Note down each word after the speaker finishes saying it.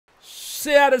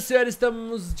Senhoras e senhores,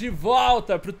 estamos de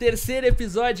volta pro terceiro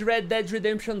episódio de Red Dead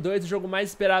Redemption 2, o jogo mais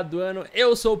esperado do ano.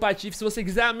 Eu sou o Patife. Se você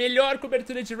quiser a melhor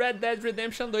cobertura de Red Dead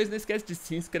Redemption 2, não esquece de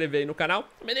se inscrever aí no canal.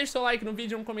 Também deixa seu like no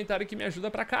vídeo e um comentário que me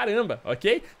ajuda pra caramba,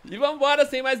 ok? E vambora,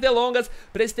 sem mais delongas,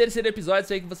 pra esse terceiro episódio.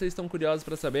 Sei que vocês estão curiosos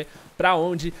pra saber pra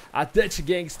onde a Dutch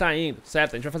Gang está indo,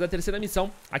 certo? A gente vai fazer a terceira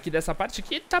missão aqui dessa parte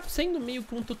que tá sendo meio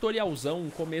que um tutorialzão,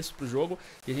 um começo pro jogo.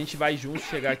 E a gente vai junto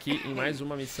chegar aqui em mais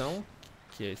uma missão.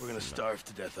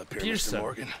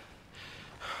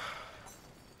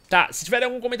 Tá, se tiver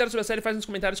algum comentário sobre a série, faz nos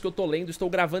comentários que eu tô lendo. Estou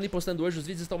gravando e postando hoje. Os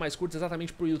vídeos estão mais curtos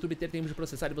exatamente pro YouTube ter tempo de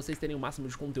processar e vocês terem o máximo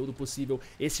de conteúdo possível.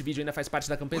 Esse vídeo ainda faz parte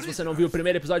da campanha. Se você não viu o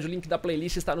primeiro episódio, o link da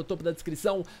playlist está no topo da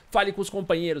descrição. Fale com os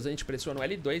companheiros. A gente pressiona o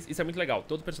L2. Isso é muito legal.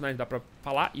 Todo personagem dá pra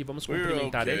falar e vamos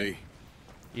cumprimentar ele.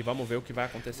 E vamos ver o que vai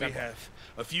acontecer agora.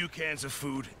 A few cans of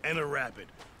food and a rabbit.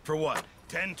 For what?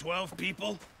 10, 12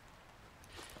 people?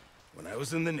 When I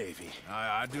was in the Navy.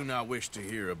 I do not wish to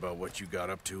hear about what you got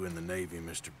up to in the Navy,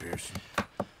 Mr. Pearson.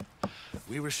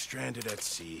 We were stranded at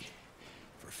sea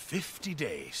for 50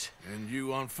 days. And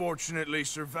you unfortunately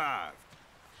survived.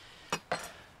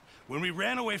 When we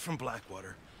ran away from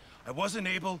Blackwater, I wasn't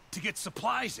able to get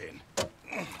supplies in.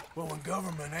 Well, when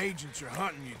government agents are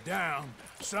hunting you down,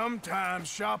 sometimes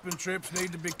shopping trips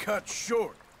need to be cut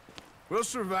short. We'll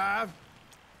survive.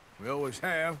 We always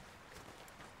have.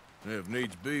 If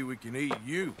needs be, we can eat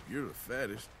you. You're the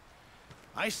fattest.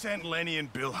 I sent Lenny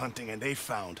and Bill hunting and they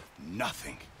found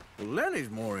nothing. Well,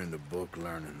 Lenny's more into book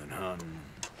learning than hunting.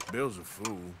 Bill's a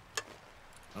fool.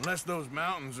 Unless those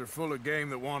mountains are full of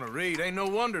game that want to read, ain't no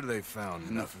wonder they found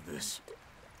Enough of this.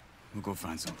 We'll go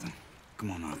find something. Come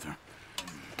on, Arthur.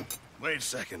 Wait a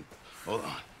second. Hold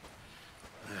on.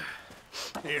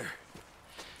 Here.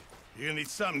 You're gonna need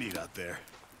something to eat out there.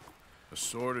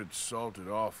 Assorted, salted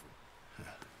offal.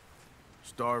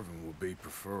 Starving will be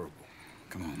preferable.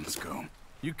 Come on, let's go.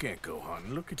 You can't go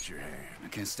hunting. Look at your hand. I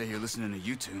can't stay here listening to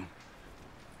you two.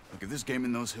 Look, if there's game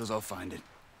in those hills, I'll find it.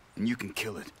 And you can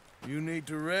kill it. You need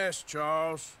to rest,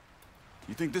 Charles.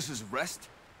 You think this is rest?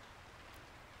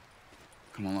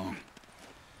 Come along.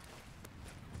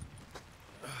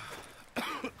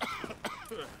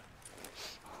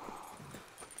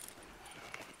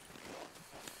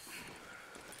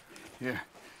 Here,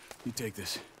 you take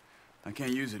this. I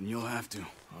can't use it, and you'll have to.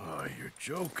 Oh, you're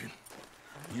joking.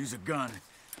 Use a gun,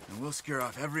 and we'll scare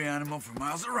off every animal for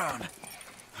miles around.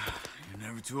 You're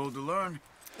never too old to learn,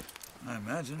 I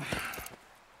imagine.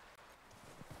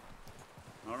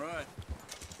 All right.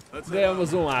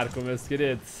 Ganhamos um arco, meus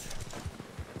queridos.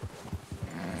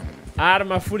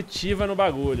 Arma furtiva no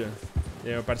bagulho. E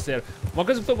aí, meu parceiro. Uma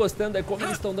coisa que eu tô gostando é como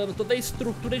eles estão dando toda a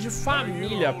estrutura de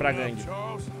família pra gangue.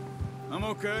 I'm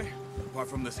okay, apart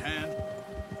from this hand.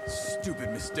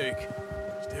 Stupid mistake.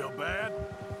 Still bad?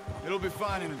 It'll be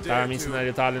fine in a day. Tava me ensinando,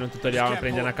 ele tava ali no tutorial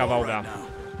aprendendo a cavalgar.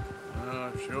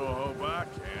 Sure hope I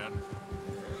can.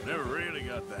 Never really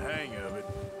got the hang of it.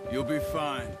 You'll be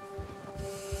fine.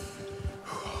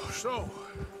 So,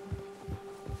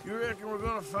 you reckon we're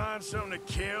gonna find something to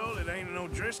kill that ain't no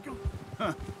Driscoll?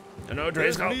 Huh. No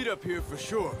There's Driscoll. meat up here for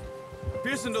sure.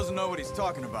 Pearson doesn't know what he's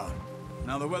talking about.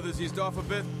 Now the weather's eased off a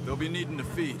bit, they'll be needing to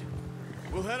feed.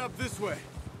 We'll head up this way.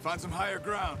 Find some higher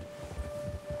ground.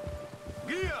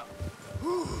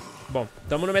 Bom,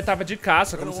 estamos numa etapa de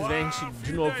caça, como vocês veem, a gente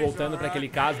de novo voltando para aquele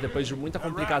caso, depois de muita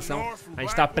complicação, a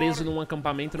gente tá preso num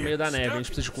acampamento no meio da neve, a gente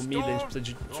precisa de comida, a gente precisa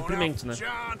de suprimentos, né?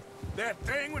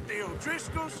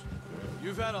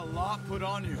 You've had a lot put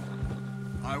on you.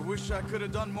 I wish I could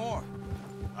have done more.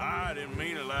 I didn't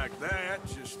mean it like that,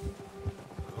 just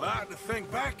a lot to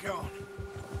think back on.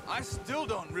 I still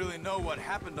don't really know what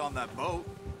happened on that boat.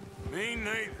 Me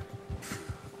neither.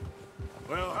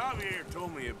 Well, Javier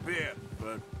told me a bit,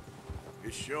 but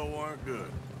it sure weren't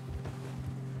good.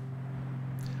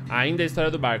 Ainda a história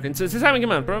do barco. Vocês sabem que,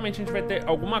 mano, provavelmente a gente vai ter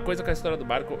alguma coisa com a história do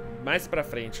barco mais pra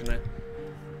frente, né?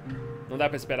 Não dá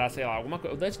pra esperar, sei lá, alguma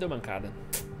coisa. O Dante deu mancada.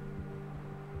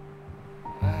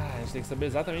 Ah, a gente tem que saber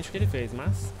exatamente o que ele fez,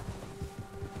 mas...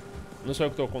 Não sou eu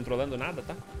que tô controlando nada,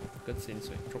 tá? Cutscene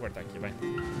isso aí. Deixa eu cortar aqui, vai.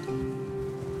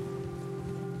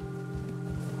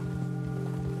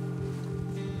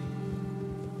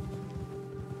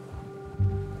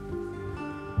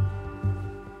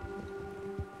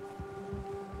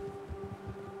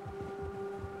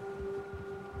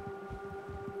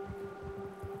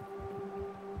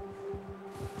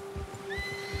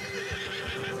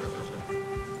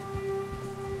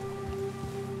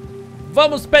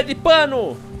 Vamos, pé de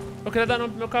pano! Eu queria dar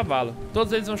nome pro meu cavalo.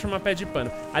 Todos eles vão chamar pé de pano.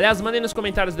 Aliás, mandem nos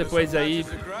comentários depois aí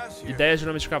ideias de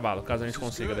nomes de cavalo, caso a gente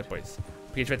consiga depois.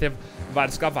 Porque a gente vai ter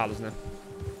vários cavalos, né?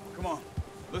 Come on.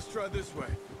 Let's try this way.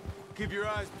 Keep your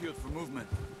eyes peeled for movement.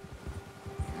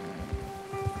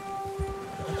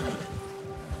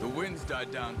 The wind's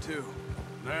died down too.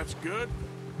 That's good.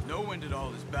 No wind at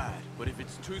all is bad, but if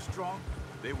it's too strong,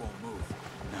 they won't move.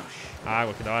 Now shh.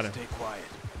 Água, que da hora. Stay quiet.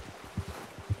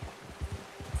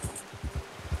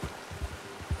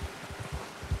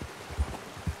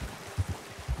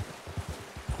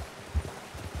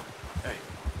 Hey,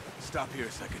 stop here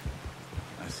a second.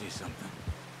 I see something.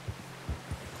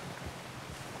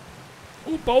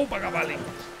 Upa, upa, cavalinho.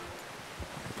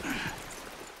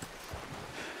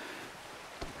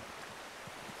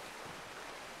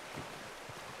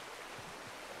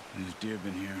 There's deer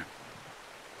been here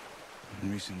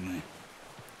recently.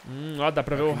 Ó, dá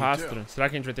pra ver o rastro. Será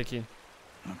que a gente vai ter que...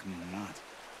 How can you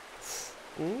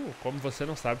not? Como você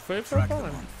não sabe, foi Track them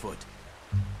problema. on foot.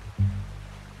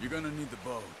 You're gonna need the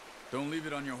bow. Don't leave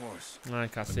it on your horse. Ai,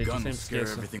 The cacete, eu gun sempre will scare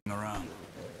esqueço. everything around.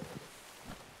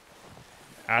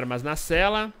 Armas na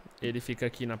cela. Ele fica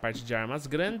aqui na parte de armas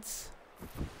grandes.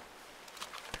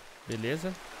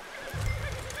 Beleza.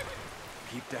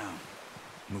 Keep down.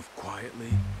 Move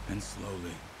quietly and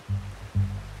slowly.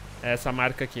 É essa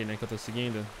marca aqui, né, que eu tô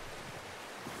seguindo.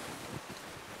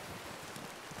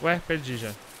 Ué, perdi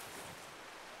já.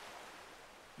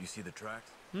 You see the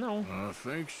tracks? Não. I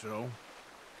think so.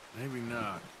 Maybe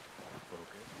not.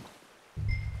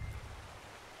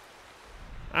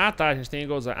 Ah, tá, a gente tem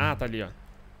que usar. Ah, tá ali, ó.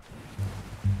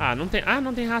 Ah, não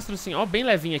tem rastro sim. Ó, bem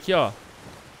levinho aqui, ó.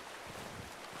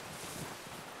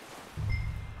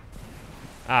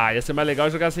 Ah, ia ser mais legal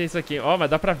jogar sem isso aqui. Ó, mas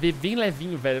dá pra ver bem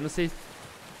levinho, velho. Eu não sei...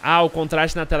 Ah, o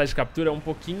contraste na tela de captura é um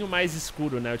pouquinho mais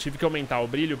escuro, né? Eu tive que aumentar o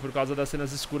brilho por causa das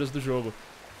cenas escuras do jogo.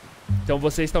 Então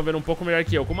vocês estão vendo um pouco melhor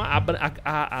que eu. Como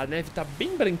a neve tá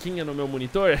bem branquinha no meu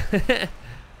monitor,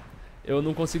 eu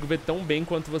não consigo ver tão bem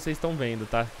quanto vocês estão vendo,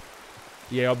 tá?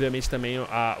 E aí, obviamente, também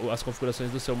as configurações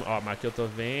do seu... Ó, mas aqui eu tô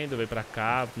vendo, vem pra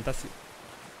cá, não tá assim...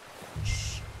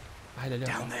 Ai, ali,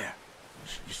 Down there.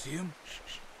 You see him?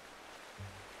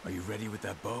 Are you ready with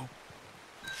that bow?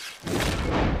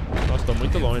 Nossa, tô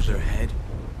muito longe. Their head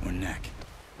or neck.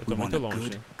 Eu tô muito longe.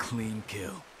 Good, clean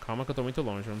kill. Calma que eu tô muito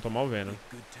longe, eu não tô mal vendo. Get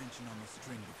good tension on the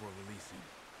string before releasing.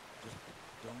 Just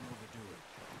don't overdo it.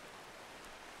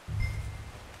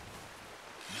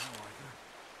 Now, Arthur.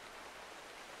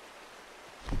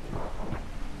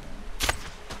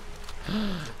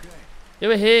 Okay.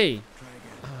 Eu errei! Try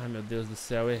again. Ai, meu Deus do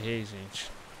céu, eu errei,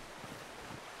 gente.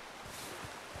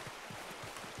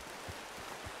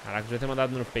 Caraca, eu devia ter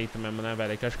mandado no peito mesmo, né,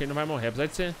 velho? É que eu acho que ele não vai morrer, apesar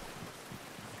de ser...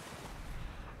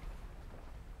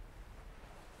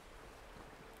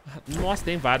 Nossa,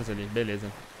 tem vários ali,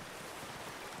 beleza.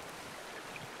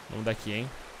 Vamos daqui, hein?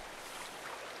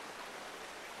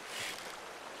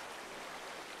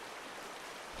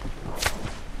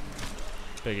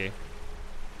 Peguei.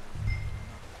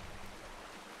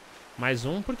 Mais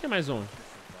um? Por que mais um?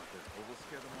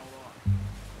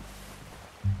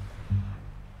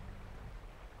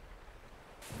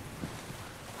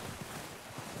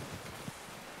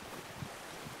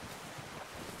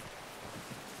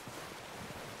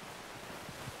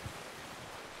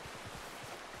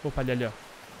 Opa, ali, ó.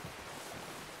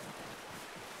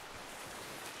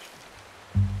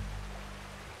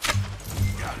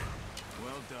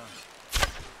 Well done.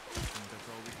 That's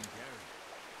all we can carry.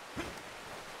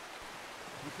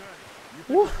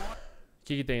 O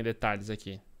que tem detalhes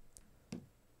aqui?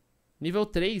 Nível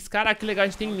 3. Caraca, que legal, a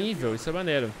gente tem nível. Isso é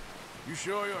maneiro. You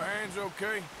sure your hand's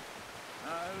okay?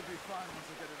 It'll be fine once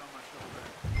I get it on my shoulder.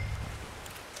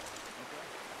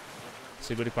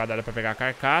 Segure quadrado pra pegar a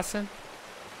carcaça.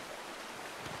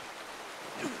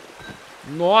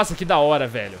 Nossa, que da hora,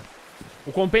 velho.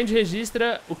 O compêndio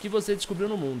registra o que você descobriu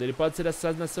no mundo. Ele pode ser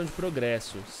acessado na seção de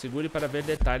progresso. Segure para ver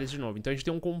detalhes de novo. Então a gente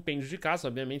tem um compêndio de caça,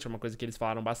 obviamente. É uma coisa que eles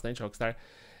falaram bastante, Rockstar.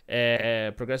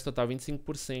 Progresso total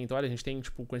 25%. Olha, a gente tem,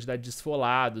 tipo, quantidade de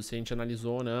esfolados, se a gente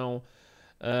analisou ou não.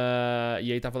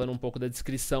 E aí tá falando um pouco da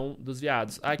descrição dos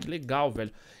veados. Ah, que legal,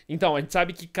 velho. Então, a gente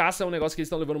sabe que caça é um negócio que eles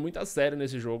estão levando muito a sério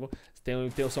nesse jogo.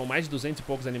 São mais de 200 e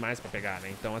poucos animais pra pegar, né?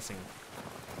 Então, assim...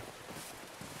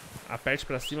 Aperte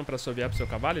pra cima pra assoviar pro seu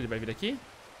cavalo, ele vai vir aqui.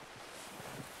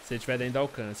 Se ele estiver dentro do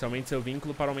alcance. Aumente seu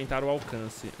vínculo para aumentar o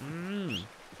alcance.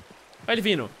 Olha ele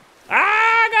vindo.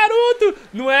 Ah, garoto!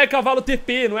 Não é cavalo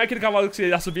TP, não é aquele cavalo que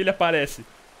você assobia e ele aparece.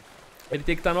 Ele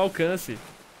tem que estar no alcance.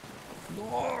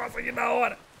 Nossa, que da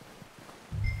hora!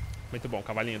 Muito bom,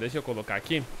 cavalinho. Deixa eu colocar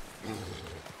aqui.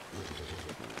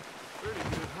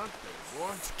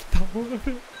 Que da hora,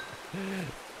 velho.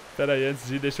 Pera aí, antes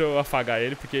de ir, deixa eu afagar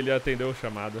ele, porque ele atendeu o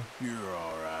chamado. You're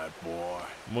all right, boy.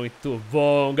 Muito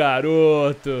bom,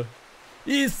 garoto.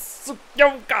 Isso que é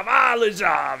um cavalo,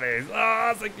 jovens!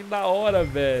 Nossa, que da hora,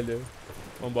 velho.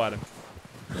 Vambora.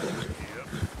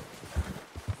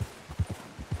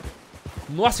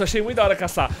 Nossa, eu achei muito da hora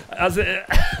caçar.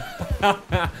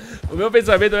 O meu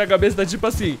pensamento na minha cabeça tá tipo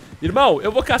assim: irmão,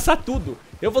 eu vou caçar tudo.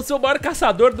 Eu vou ser o maior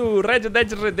caçador do Red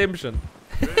Dead Redemption.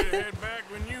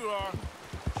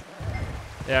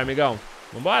 É, amigão.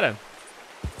 Vambora?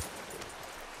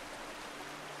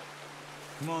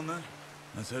 Come on, then.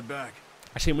 Let's head back.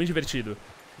 Achei muito divertido.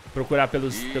 Procurar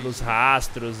pelos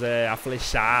rastros, a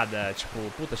flechada. Tipo,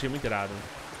 puta, achei muito irado.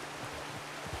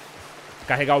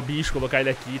 Carregar o bicho, colocar ele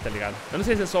aqui, tá ligado? Eu não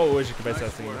sei se é só hoje que vai ser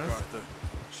assim, mas...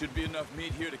 Should be enough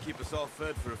meat here to keep us all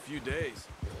fed for a few days.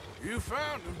 You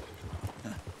found him.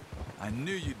 I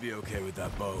knew you'd be okay with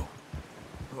that bow.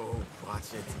 Oh,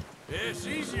 watch it. It's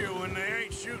easier when they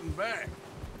ain't shooting back.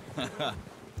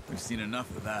 We've seen enough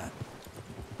of that.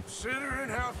 Considering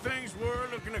how things were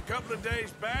looking a couple of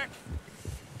days back,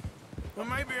 well,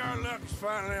 maybe our luck's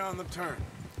finally on the turn.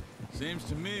 Seems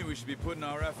to me we should be putting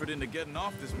our effort into getting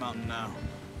off this mountain now.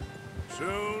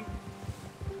 Soon.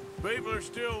 People are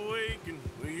still weak, and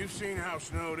well, you've seen how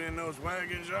snowed in those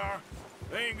wagons are.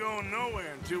 They ain't going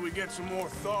nowhere until we get some more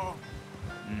thaw.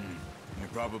 You're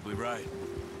probably right.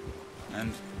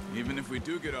 And even if we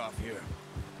do get off here,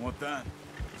 what then?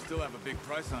 We still have a big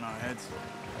price on our heads.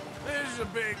 This is a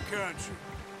big country.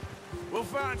 We'll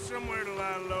find somewhere to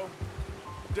lie low.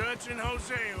 Dutch and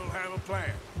Jose will have a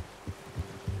plan.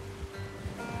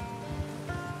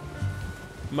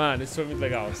 Mano, isso foi muito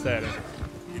legal, sério.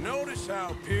 You notice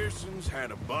how Pearson's had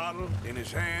a bottle in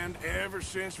his hand ever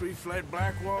since we fled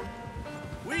Blackwater?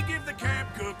 We give the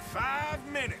camp cook 5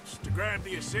 minutes to grab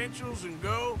the essentials and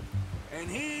go, and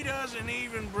he doesn't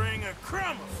even bring a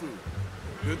crumb of food.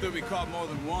 Good that we caught more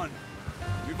than one.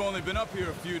 We've only been up here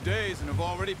a few days and have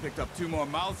already picked up 2 more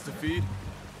mouths to feed.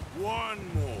 One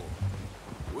more.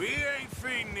 We ain't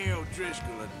feeding the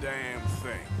O'Driscoll a damn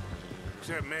thing.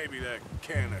 Except maybe that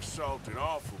can of salted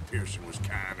offal Pearson was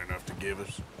kind enough to give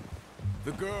us.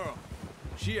 The girl,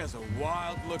 she has a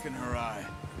wild look in her eye.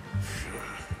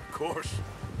 Of course.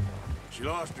 She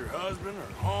lost her husband,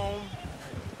 her home,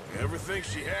 everything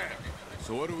she had.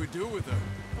 So what do we do with her?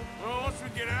 Well, once we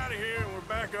get out of here and we're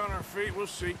back on our feet, we'll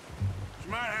see. She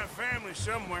might have family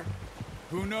somewhere.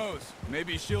 Who knows?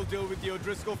 Maybe she'll deal with the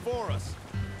O'Driscoll for us.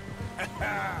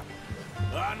 Well,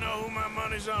 I know who my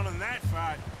money's on in that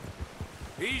fight.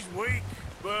 He's weak,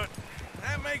 but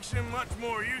that makes him much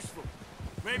more useful.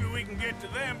 Maybe we can get to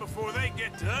them before they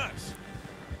get to us.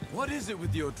 What is it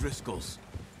with the O'Driscolls?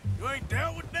 You ain't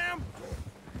dealt with them?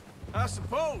 I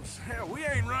suppose. Hell, we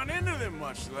ain't run into them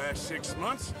much the last 6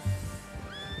 months.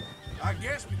 I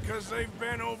guess because they've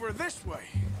been over this way.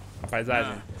 A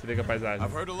paisagem, se liga a paisagem.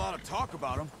 I've heard a lot of talk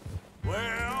about them.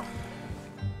 Well,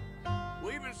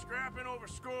 we've been scrapping over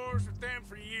scores with them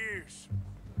for years.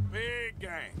 Big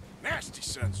gang. Nasty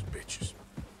sons of bitches.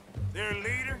 Their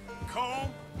leader,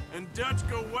 Combe, and Dutch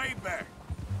go way back.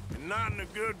 And not in a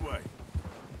good way.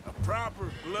 A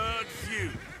proper blood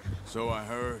feud. So I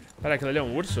heard. Pera, aquilo ali é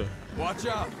um urso? Watch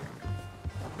out!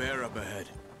 A bear up ahead.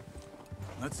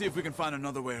 Let's see if we can find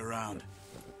another way around.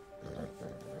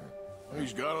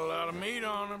 He's got a lot of meat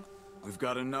on him. We've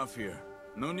got enough here.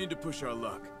 No need to push our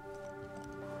luck.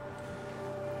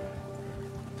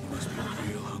 You must be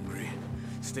real hungry.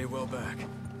 Stay well back.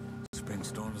 Spring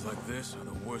storms like this are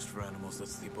the worst for animals that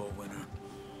sleep all winter.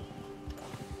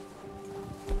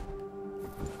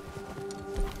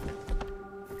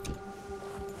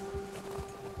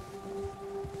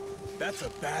 That's a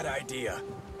bad idea.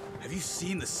 Have you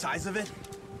seen the size of it?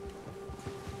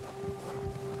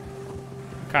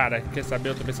 Cara, quer saber?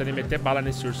 Eu tô pensando em meter bala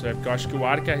nesse urso, porque eu acho que o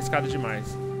arco é arriscado demais.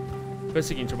 Foi o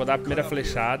seguinte, eu vou dar a primeira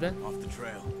flechada.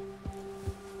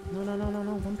 Não, não, não, não,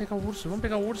 não. Vamos pegar o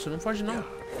urso, não foge não.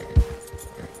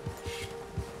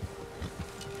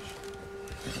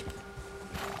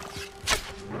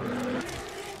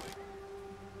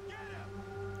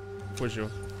 Fugiu.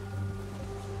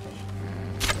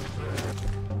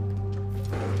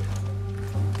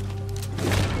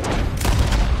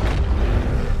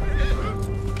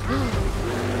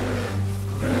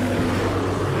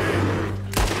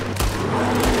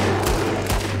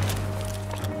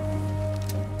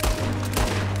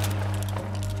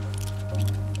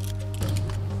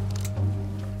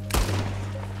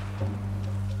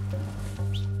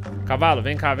 Cavalo,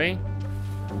 vem cá, vem.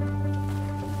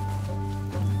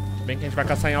 Bem que a gente vai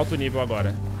caçar em alto nível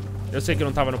agora. Eu sei que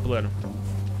não tava no plano,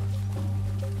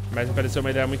 mas me pareceu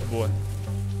uma ideia muito boa.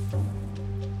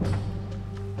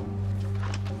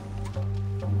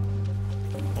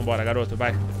 Vambora, garoto,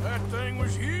 vai.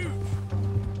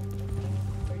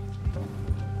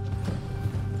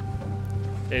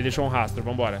 Ele deixou um rastro,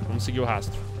 vambora. Vamos seguir o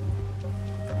rastro.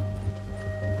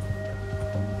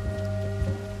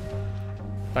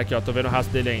 Tá aqui, ó. Tô vendo o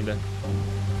rastro dele ainda.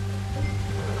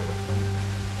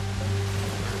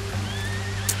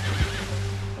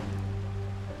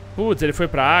 Putz, ele foi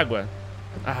pra água.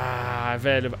 Ah,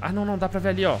 velho. Ah, não, dá pra ver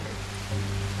ali, ó.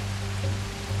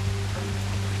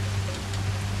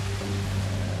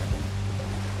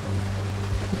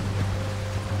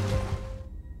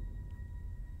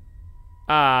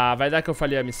 Ah, vai dar que eu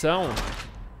falei a missão?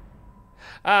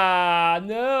 Ah,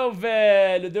 não,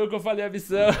 velho. Deu que eu falei a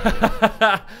missão.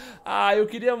 Ah, eu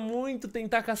queria muito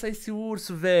tentar caçar esse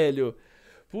urso, velho.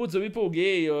 Putz, eu me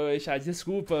empolguei, Chad.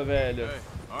 Desculpa, velho. Hey,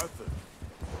 Arthur.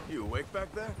 You awake back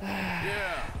there?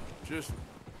 Yeah, just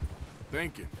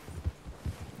thinking.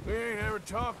 We ain't ever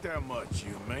talked that much,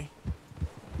 you and me.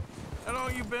 How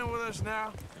long you been with us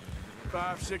now?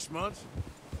 5, 6 months?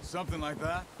 Something like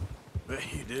that. Bet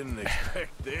you didn't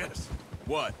expect this.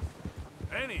 What?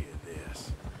 Any of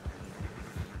this.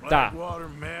 Tá. Blackwater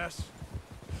mess.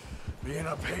 Being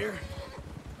up here?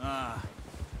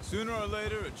 Sooner or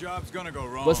later, a job's gonna go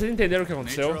wrong. Vocês entenderam o que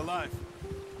Nature aconteceu? of life.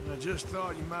 I just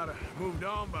thought you might have moved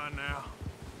on by now.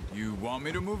 You want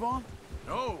me to move on?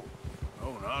 No,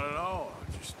 not at all.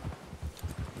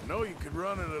 I know you could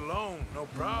run it alone, no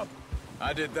problem.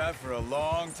 I did that for a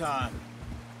long time.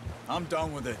 I'm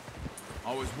done with it.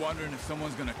 Always wondering if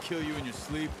someone's gonna kill you in your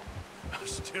sleep. I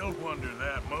still wonder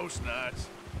that most nights.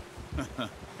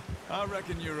 I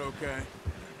reckon you're okay.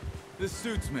 This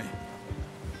suits me.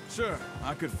 Sure,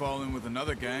 I could fall in with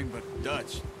another gang, but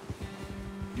Dutch...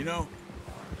 You know,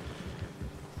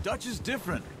 Dutch is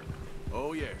different.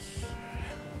 Oh, yes.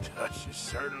 Dutch is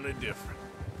certainly different.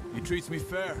 He treats me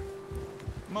fair.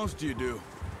 Most of you do.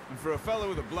 And for a fellow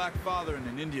with a black father and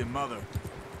an Indian mother,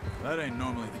 that ain't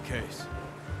normally the case.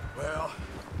 Well,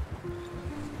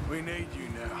 we need you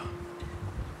now.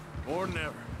 More than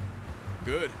ever.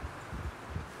 Good.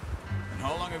 And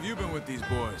how long have you been with these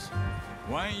boys?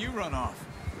 Why ain't you run off?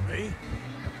 Me?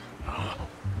 Oh,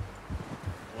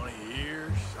 20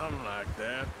 years, something like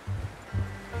that.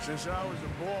 Since I was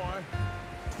a boy.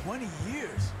 20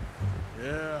 years?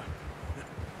 Yeah.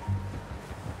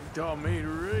 He taught me to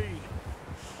read.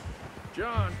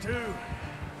 John, too.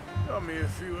 Taught me a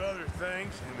few other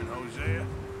things, him and Hosea.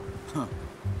 Huh.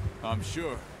 I'm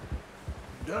sure.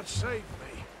 Dutch saved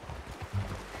me.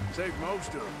 Saved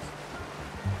most of us.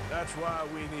 That's why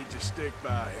we need to stick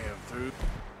by him through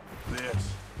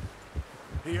this.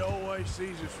 He always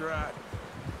sees us right.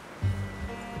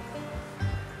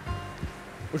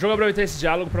 O jogo aproveitou esse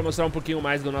diálogo pra mostrar um pouquinho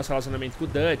mais do nosso relacionamento com o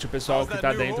Dutch, o pessoal que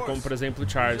tá dentro, como por exemplo o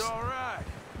Charles.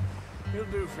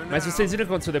 Mas vocês viram o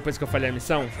que aconteceu depois que eu falhei a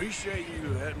missão?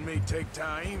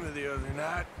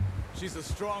 She's a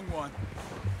strong one.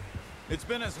 It's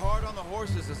been as hard on the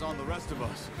horses as on the rest of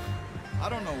us. I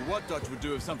don't know what Dutch would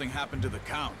do if something happened to the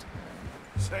Count.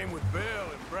 Same with Bill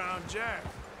and Brown Jack.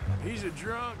 He's a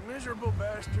drunk, miserable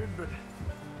bastard, but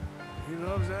he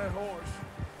loves that horse.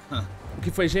 Huh. O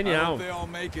que foi genial.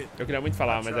 Eu queria muito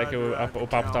falar, mas é que o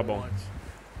papo tá bom.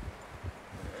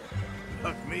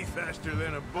 Huck me faster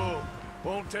than a bull.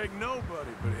 Won't take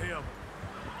nobody but him.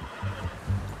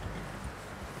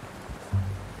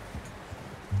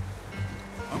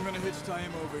 I'm gonna hitch tie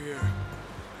him over here.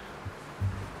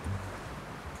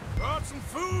 Brought some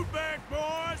food back,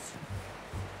 boys.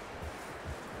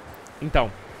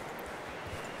 Então,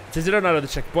 vocês viram na hora do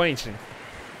checkpoint?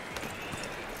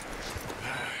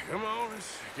 Come on,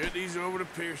 let's get these over to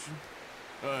Pearson.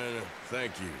 And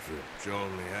thank you for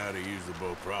showing me how to use the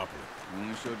bow properly. I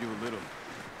only showed you a little.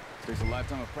 Takes a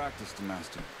lifetime of practice to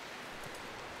master.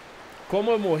 Como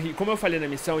eu morri, como eu falhei na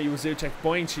missão e usei o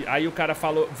checkpoint, aí o cara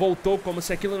falou, voltou como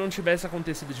se aquilo não tivesse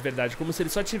acontecido de verdade, como se ele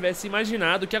só tivesse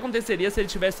imaginado o que aconteceria se ele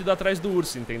tivesse ido atrás do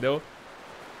urso, entendeu?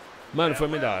 Mano, foi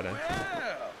muito da hora.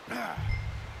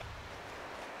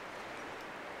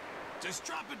 Just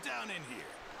drop it down in here.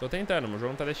 Tô tentando, mas o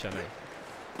jogo não tá deixando aí.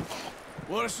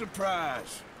 What a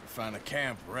surprise. Find a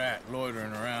camp rat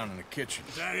loitering around in the kitchen.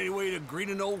 Is that any way to greet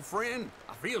an old friend?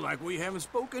 I feel like we haven't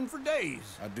spoken for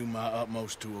days. I do my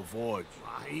utmost to avoid you.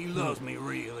 Why, he loves me,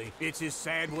 really. It's his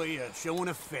sad way of showing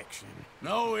affection.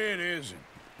 No, it isn't.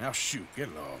 Now shoot, get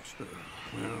lost.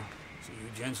 Well, see you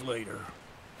gents later.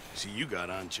 See, you got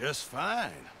on just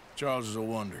fine. Charles is a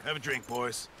wonder. Have a drink,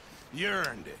 boys. You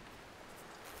earned it.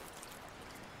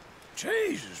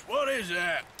 Jesus, what is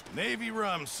that? Navy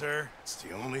rum, sir. It's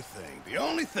the only thing. The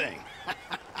only thing.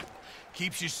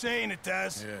 Keeps you sane, it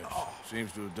does. Yeah,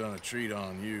 seems to have done a treat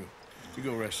on you. You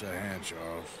go rest that hand,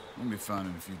 Charles. I'll be fine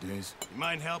in a few days. You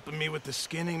mind helping me with the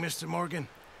skinning, Mr. Morgan?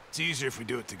 It's easier if we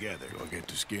do it together. Do I get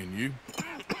to skin you?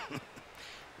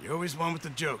 You're always one with the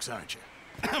jokes, aren't you?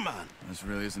 Come on. This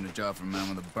really isn't a job for a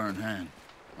man with a burnt hand.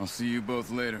 I'll see you both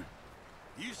later.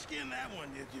 You skin that one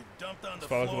that you dumped on the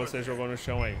Fala floor. que você jogou no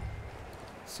chão aí.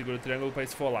 Segura o triângulo pra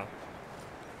esfolar.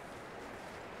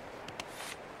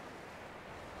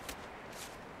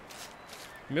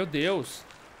 Meu Deus.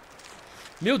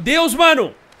 Meu Deus,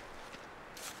 mano!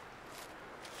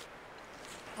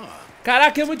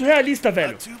 Caraca, é muito realista,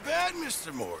 velho. Not too bad,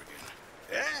 Mr. Morgan.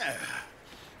 Yeah.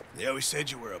 They always said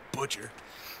you were a butcher.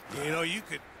 You know, you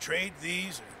could trade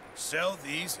these or sell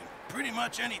these in pretty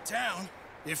much any town.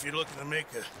 If you're looking to make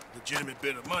a legitimate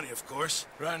bit of money, of course.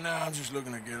 Right now, I'm just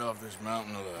looking to get off this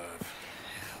mountain alive.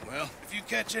 Well, if you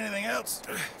catch anything else,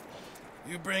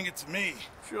 you bring it to me.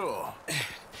 Sure.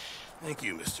 Thank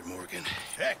you, Mr. Morgan.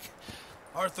 Heck,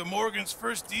 Arthur Morgan's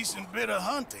first decent bit of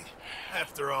hunting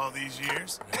after all these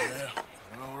years. Yeah,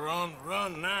 well, we're on the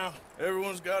run now.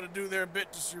 Everyone's got to do their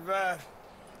bit to survive.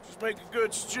 Just make a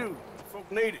good stew.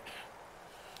 Folk need it.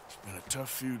 It's been a tough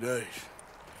few days.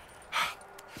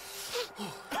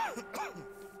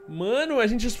 Mano, a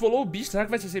gente esfolou o bicho. Será que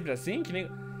vai ser sempre assim? Que nem...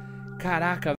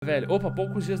 Caraca, velho. Opa,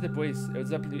 poucos dias depois. Eu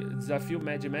desafio o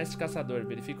Mad Mestre Caçador.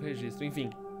 Verifica o registro.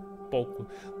 Enfim, pouco.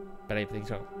 Peraí,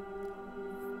 deixa eu...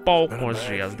 Poucos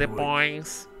dias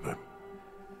depois.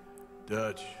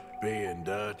 Dutch being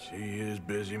Dutch, he is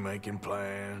busy making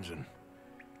plans, and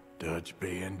Dutch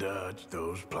being Dutch,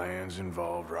 those plans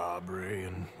involve robbery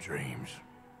and dreams.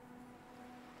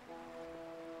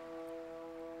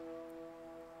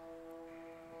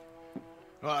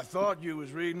 Well, I thought you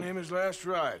was reading him his last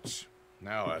rites.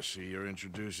 Now I see you're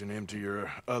introducing him to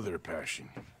your other passion.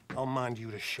 I'll mind you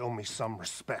to show me some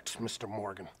respect, Mr.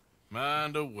 Morgan.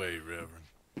 Mind away, Reverend.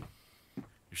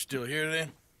 You're still here,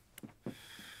 then?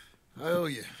 I owe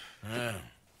you. Yeah.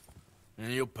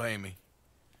 And you'll pay me.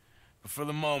 But for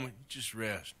the moment, just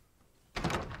rest.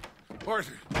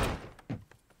 Arthur,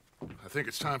 I think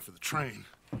it's time for the train.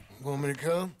 Want me to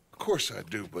come? Of course I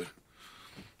do, but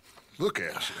look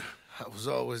at you. I was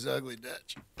always ugly,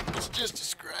 Dutch. It's just a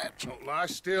scratch. Don't lie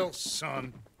still,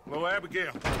 son. Hello,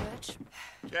 Abigail. Dutch,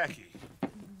 Jackie.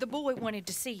 the boy wanted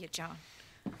to see you, John.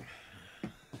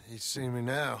 He's seen me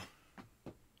now.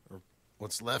 Or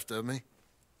what's left of me.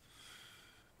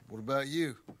 What about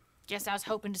you? Guess I was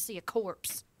hoping to see a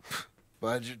corpse.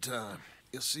 Bide your time.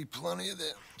 You'll see plenty of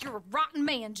them. You're a rotten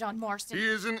man, John Marston. He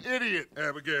is an idiot,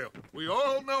 Abigail. We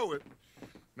all know it.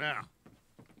 Now,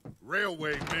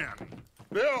 railway men.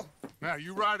 Bill, now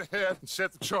you ride ahead and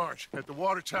set the charge at the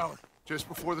water tower just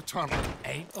before the tunnel.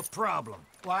 Ain't a problem.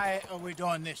 Why are we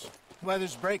doing this?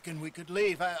 Weather's breaking, we could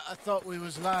leave. I thought we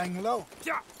was lying low.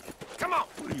 Yeah, come on.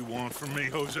 What do you want from me,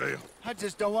 Hosea? I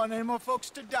just don't want any more folks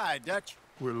to die, Dutch.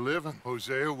 We're living,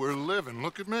 Hosea, we're living.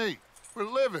 Look at me. We're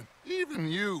living,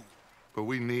 even you. But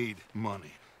we need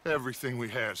money. Everything we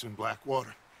has in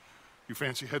Blackwater. You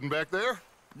fancy heading back there?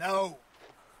 No.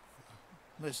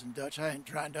 Listen, Dutch, I ain't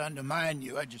trying to undermine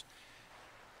you. I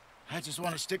just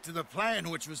want to stick to the plan,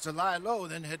 which was to lie low,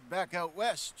 then head back out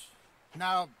west.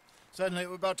 Now, suddenly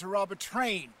we're about to rob a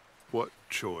train. What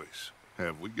choice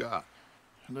have we got?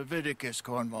 Leviticus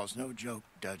Cornwall's no joke,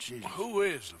 Dutch. Who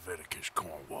is Leviticus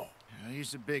Cornwall?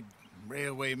 He's a big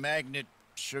railway magnate,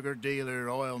 sugar dealer,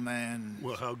 oil man.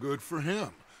 Well, how good for him.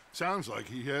 Sounds like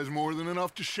he has more than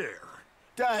enough to share.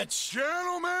 Dutch!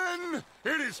 Gentlemen,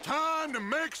 it is time to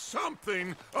make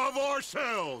something of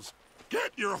ourselves.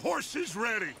 Get your horses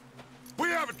ready. We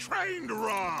have a train to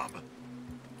rob.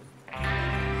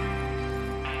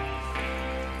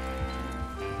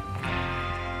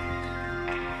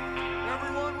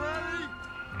 Everyone ready?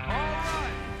 All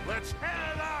right, let's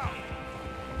head out.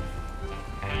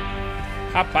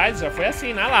 Rapaz, já foi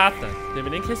assim, na lata. Teve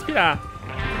nem que respirar.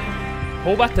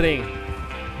 Rouba trem.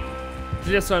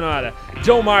 Trilha sonora.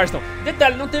 John Marston.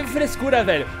 Detalhe, não teve frescura,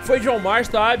 velho. Foi John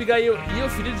Marston, a Abigail e o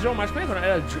filho de John Marston. Como é que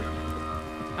era?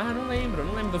 Ah, não lembro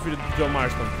do filho de John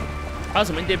Marston.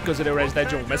 Nossa, muito tempo que eu zerei o Red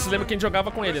Dead 1. Mas vocês lembram quem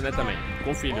jogava com ele, né, também.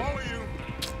 Com o filho.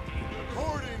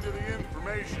 According to the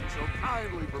information so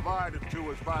kindly provided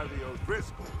to us by the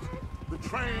O'Driscolls, the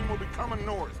train will be coming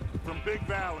north from Big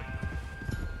Valley.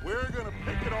 We're gonna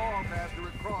pick it off after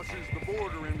it crosses the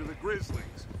border into the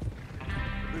Grizzlies.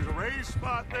 There's a raised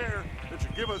spot there that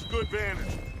should give us good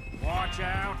vantage. Watch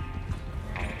out.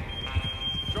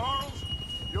 Charles,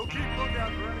 you'll keep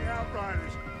lookout for any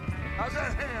outriders. How's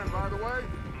that hand, by the way?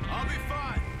 I'll be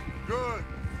fine. Good.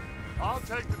 I'll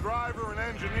take the driver and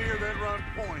engineer that run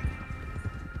point.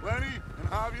 Lenny and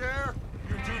Javier,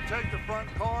 you two take the front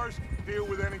cars, deal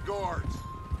with any guards.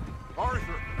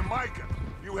 Arthur and Micah,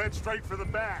 you head straight for the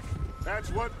back. That's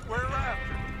what we're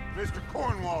after. Mr.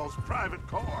 Cornwall's private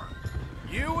car.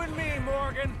 You and me,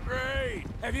 Morgan. Great.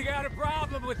 Have you got a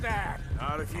problem with that?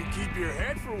 Not if you keep your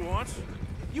head for once.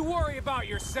 You worry about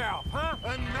yourself, huh?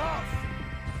 Enough!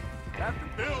 After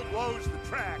Bill blows the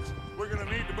tracks, we're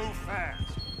gonna need to move fast.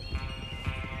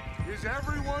 Is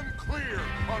everyone clear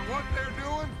on what they're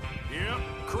doing? Yep.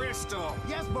 Crystal.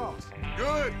 Yes, boss.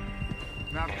 Good.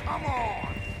 Now come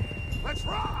on. Let's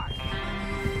ride.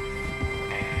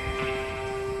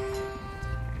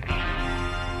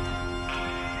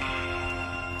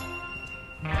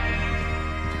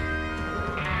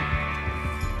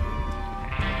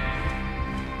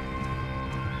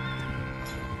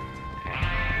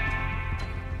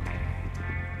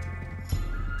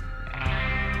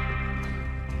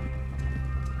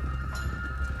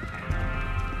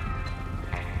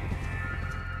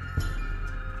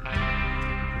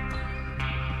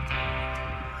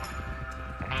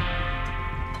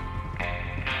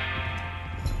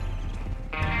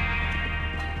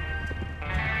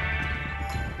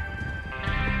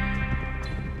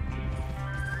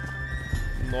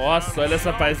 Nossa, olha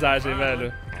essa paisagem,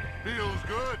 velho. Feels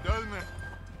good, doesn't it?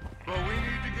 But we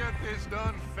need to get this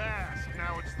done fast.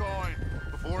 Now it's thawing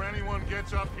before anyone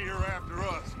gets up here after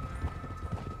us.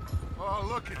 Oh,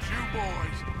 look at you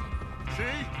boys.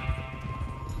 See?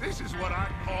 This is what I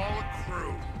call a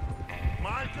crew.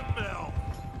 Micah Bell,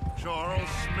 Charles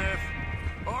Smith,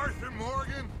 Arthur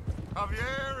Morgan,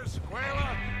 Javier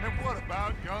Escuela, and what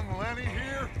about young Lenny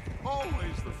here?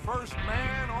 Always the first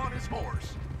man on his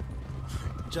horse.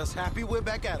 Just happy we're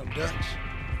back at him, Dutch.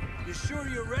 You sure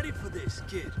you're ready for this,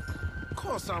 kid? Of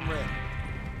course I'm ready.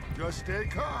 Just stay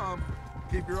calm.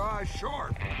 Keep your eyes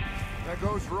sharp. That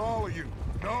goes for all of you.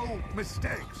 No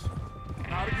mistakes.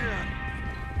 Not again.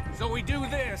 So we do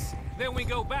this, then we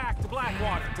go back to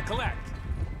Blackwater to collect.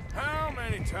 How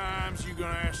many times you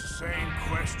gonna ask the same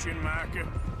question, Micah?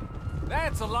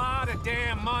 That's a lot of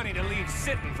damn money to leave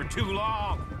sitting for too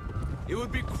long. It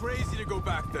would be crazy to go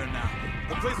back there now.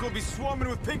 The place will be swarming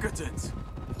with Pinkertons.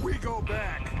 We go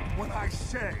back when I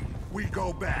say we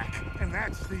go back, and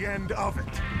that's the end of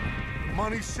it.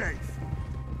 Money's safe.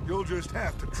 You'll just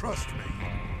have to trust me.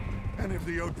 And if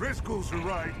the O'Driscolls are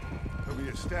right, there'll be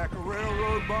a stack of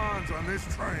railroad bonds on this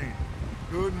train.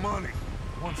 Good money,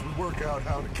 once we work out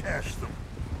how to cash them.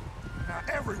 Now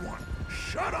everyone,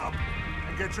 shut up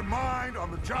and get your mind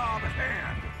on the job at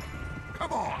hand.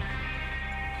 Come on.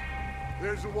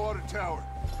 There's the water tower.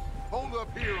 Hold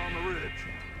up here on the ridge.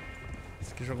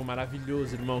 Que jogo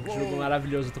maravilhoso, irmão. Que jogo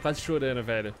maravilhoso. Eu tô quase chorando,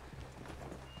 velho.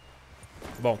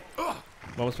 Bom,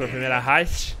 vamos pra primeira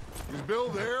heist. Is Bill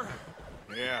there?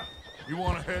 Yeah. You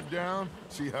want to head down,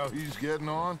 see how he's getting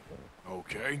on?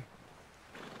 Okay.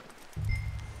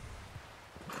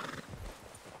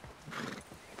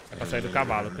 É pra sair do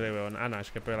cavalo, creio eu. Ah, não,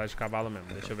 acho que é pra ir lá de cavalo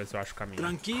mesmo. Deixa eu ver se eu acho o caminho.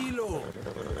 Tranquilo.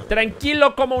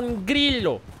 Tranquilo como um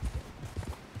grillo.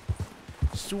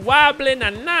 Suave na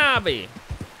nave.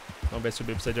 Vamos ver se o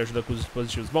B precisa de ajuda com os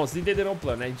dispositivos. Bom, vocês entenderam o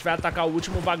plano, né? A gente vai atacar o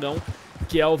último vagão,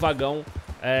 que é o vagão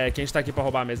que a gente tá aqui pra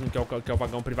roubar mesmo, que é o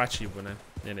vagão privativo, né?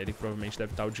 É nele que provavelmente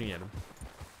deve estar o dinheiro.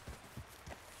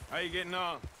 How you getting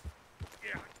on?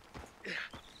 Yeah.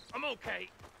 I'm okay.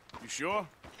 You sure?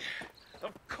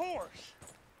 Of course.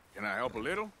 Can I help a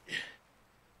little?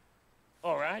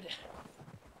 All right.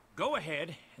 Go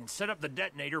ahead and set up the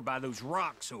detonator by those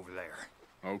rocks over there.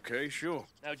 Okay, sure.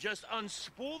 Now just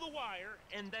unspool the wire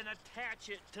and then attach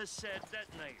it to said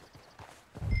detonator.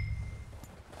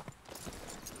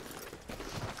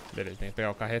 Beleza, tem que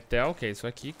pegar o carretel, que é isso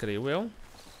aqui, creio eu.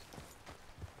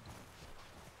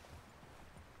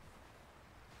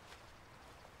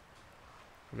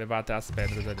 Vou levar até as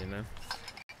pedras ali, né?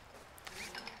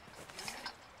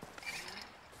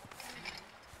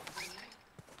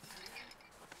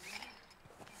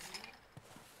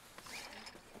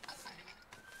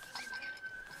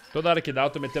 Toda hora que dá, eu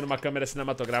tô metendo uma câmera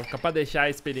cinematográfica pra deixar a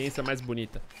experiência mais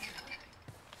bonita.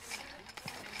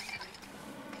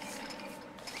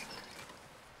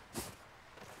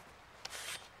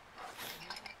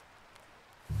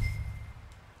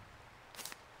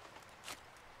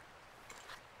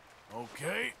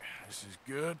 Okay, this is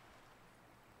good.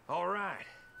 All right.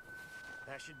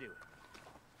 That should do it.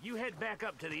 You head back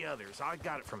up to the others. I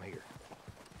got it from here.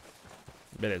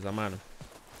 Beleza, mano.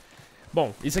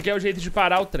 Bom, isso aqui é o jeito de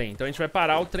parar o trem. Então a gente vai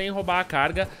parar o trem e roubar a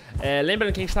carga.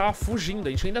 Lembrando que a gente tava fugindo. A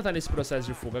gente ainda tá nesse processo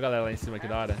de fuga, galera, lá em cima, que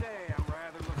da hora.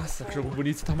 Nossa, que jogo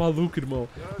bonito. Você tá maluco, irmão.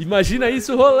 Imagina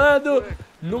isso rolando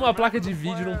numa placa de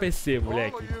vídeo num PC,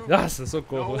 moleque. Nossa,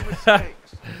 socorro.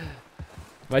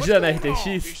 Imagina na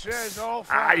RTX.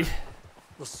 Ai.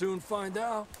 We'll soon find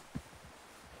out.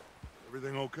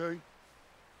 Everything okay?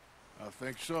 I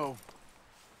think so.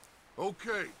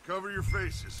 Okay, cover your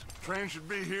faces. Train should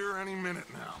be here any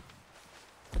minute now.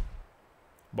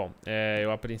 Bom,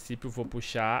 eu a princípio vou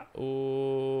puxar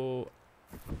o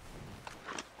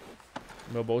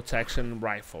meu bolt action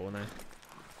rifle, né?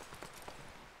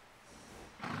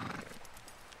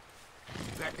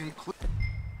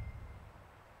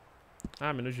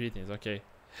 Ah, menu de itens, ok.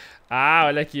 Ah,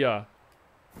 olha aqui, ó.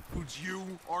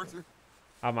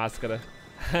 A máscara.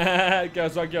 Que é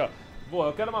só aqui, ó. Boa,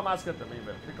 eu quero uma máscara também,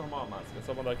 velho. Tem que arrumar uma máscara. É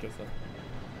só mandar aqui, só.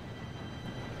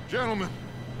 Gentlemen,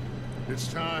 it's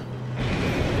time.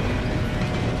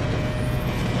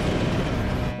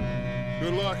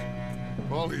 Good luck,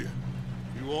 all of you.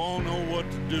 You all know what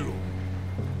to do.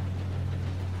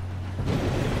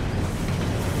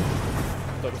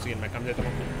 Tô conseguindo, minha camiseta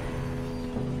não fica.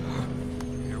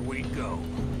 Here we go.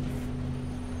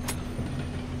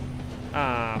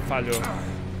 Ah, falhou.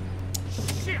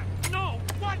 Shit! No!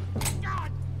 What?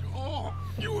 God! Oh,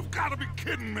 you have got to be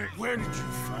kidding me. Where did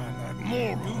you find that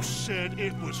moron? You said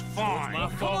it was fine. My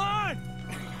fault. Come on!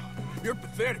 You're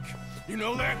pathetic. You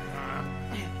know that?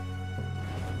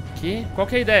 Que? Qual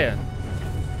que é a ideia?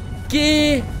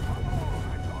 Que?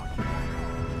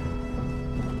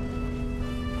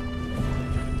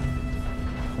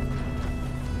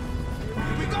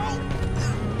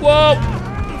 Uou!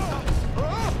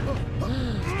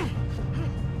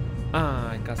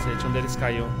 Ai, cacete, um deles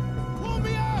caiu.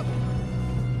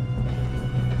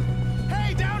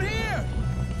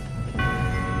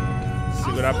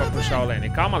 Segurar pra puxar o Lenny.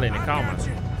 Calma, Lenny, calma.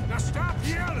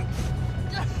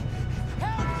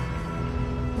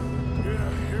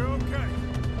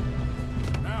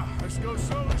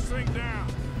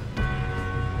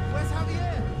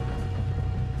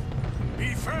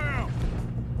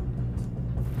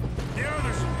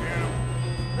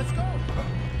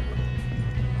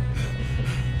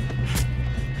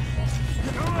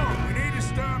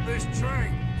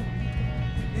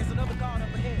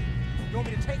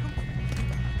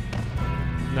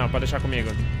 Não, pode deixar comigo.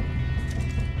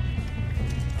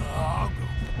 I'll go.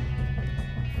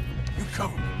 You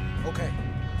cover me. Okay.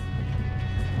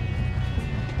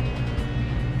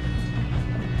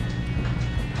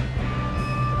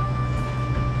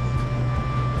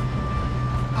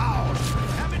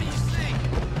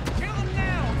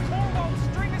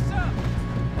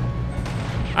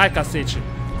 Ai, cacete.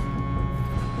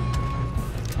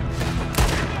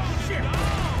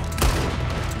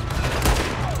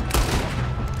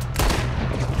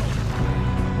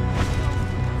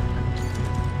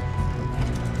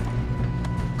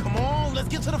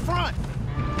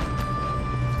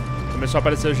 Começou a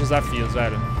aparecer os desafios,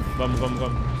 velho. Vamos, vamos,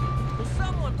 vamos.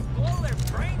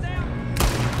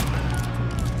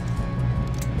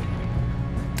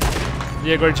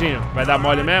 E aí, gordinho? Vai dar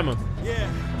mole mesmo?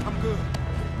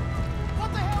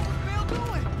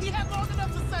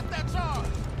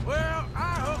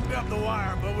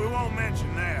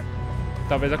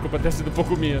 Talvez a culpa tenha sido um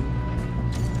pouco minha.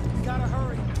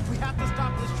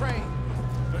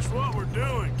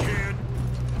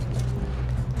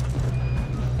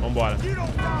 Vambora.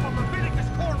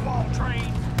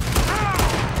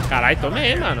 Caralho,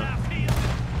 tomei, mano.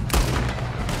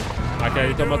 Aquele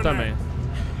ali tomou também.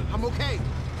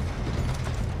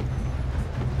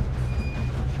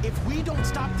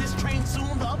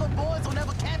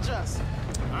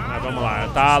 Mas vamos lá,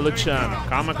 eu tava luteando.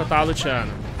 Calma que eu tava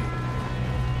luteando.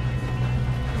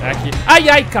 É aqui. Ai,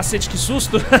 ai, cacete, que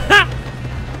susto.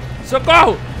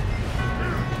 Socorro!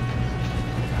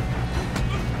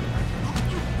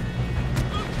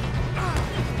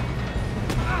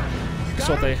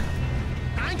 Solta aí.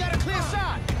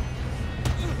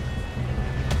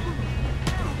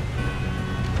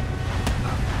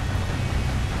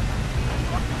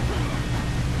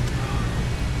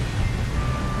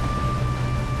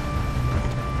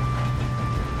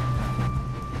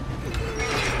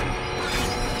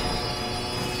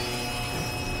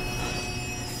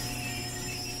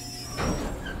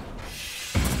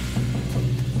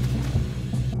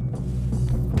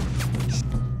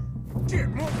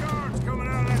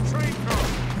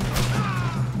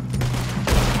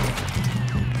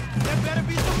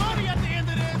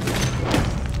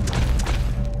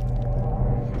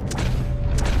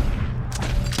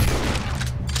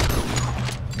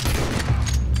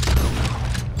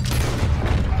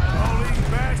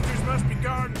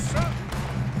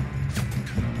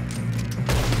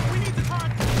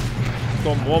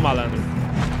 Tomou, malandro.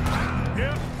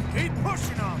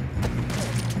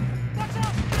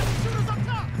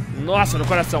 Nossa, no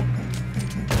coração.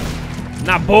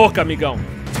 Na boca, amigão.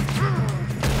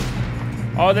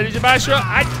 Ó o dele de baixo.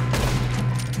 Ai.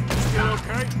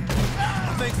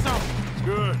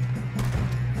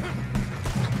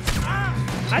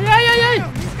 Ai, ai, ai,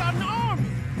 ai. He's got an army.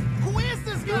 Who is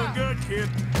this guy? Doing good, kid.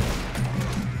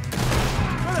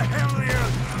 Where the hell are you?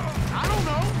 I don't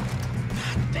know.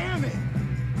 God damn it.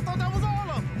 I thought that was all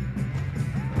of them.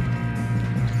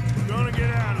 We're gonna get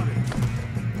out of this.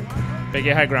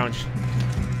 Peguei high ground.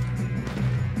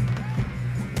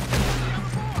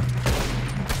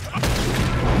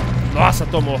 Nossa,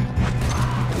 tomou.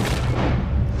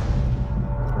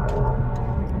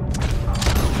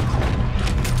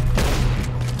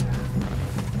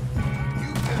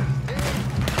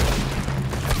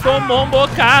 Tomou um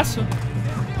bocaço.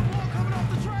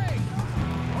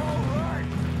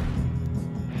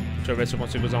 Deixa eu ver se eu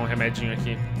consigo usar um remedinho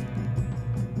aqui.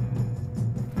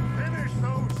 Finish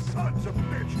those sons of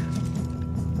bitches.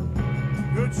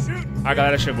 Good shooting. A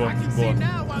galera chegou. Boa.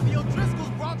 Now why the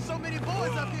O'Driscolls brought so many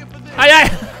boys up here for this. Ai, ai.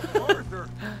 Arthur,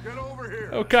 get over here.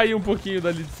 Eu caí um pouquinho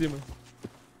dali de cima.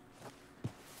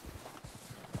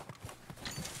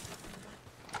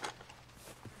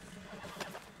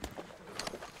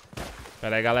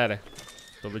 Pera aí, galera.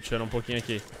 Tô luteando um pouquinho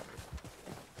aqui.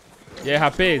 E aí,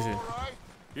 rapaz?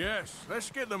 Yes, let's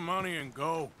get the money and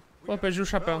go. Pô, perdi o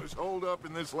chapéu. Fellas, hold up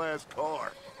in this last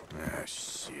car. Ah,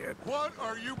 shit. What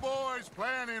are you boys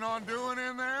planning on doing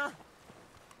in there?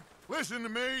 Listen to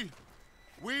me.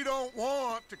 We don't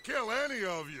want to kill any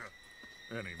of you.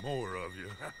 Any more of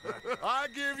you. I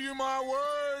give you my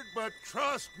word, but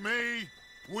trust me,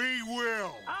 we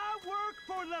will. I work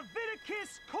for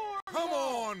Leviticus Corps. Come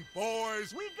on,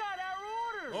 boys. We got our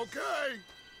orders. Okay,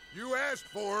 you asked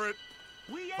for it.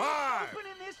 We ain't 5,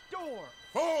 opening this door.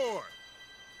 4,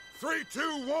 3,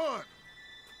 2, 1.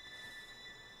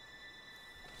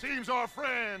 Seems our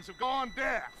friends have gone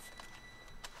deaf.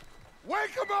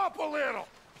 Wake them up a little.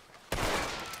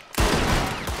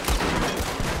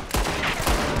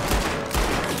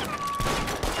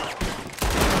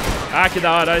 Ah, que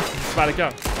da hora. Olha esse disparo aqui, ó.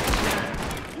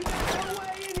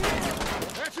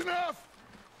 That's enough.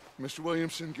 Mr.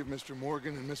 Williamson, give Mr.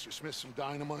 Morgan and Mr. Smith some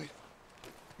dynamite.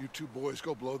 You two boys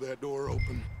go blow that door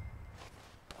open.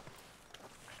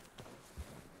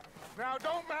 Now, it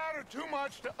don't matter too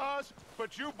much to us,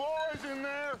 but you boys in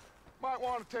there might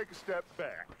want to take a step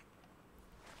back.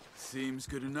 Seems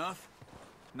good enough.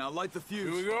 Now light the fuse.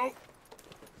 Here we go.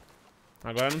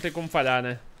 Agora não tem como falhar,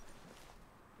 né?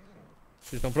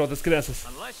 Vocês estão prontas, crianças?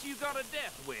 Unless you got a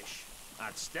death wish,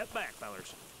 I'd step back,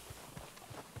 fellers.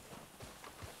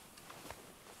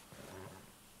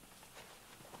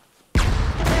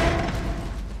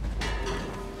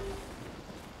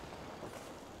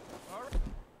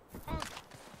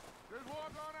 Just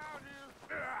walk on out here.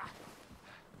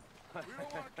 We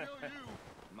don't want to kill you.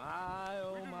 My,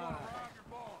 oh We just my. want to rob your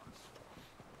boss.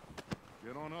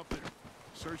 Get on up there.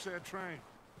 Search that train.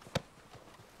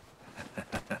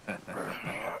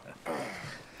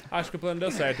 Acho que o plano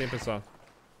deu certo, hein, pessoal.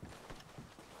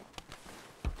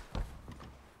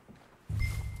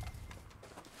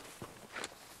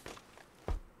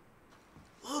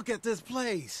 Look at this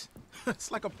place.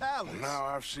 It's like a palace. Now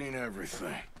I've seen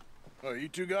everything. Oh, you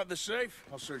two got the safe?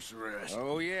 I'll search the rest.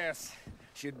 Oh, yes.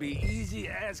 Should be easy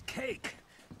as cake.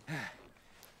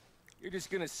 You're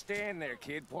just gonna stand there,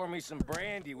 kid. Pour me some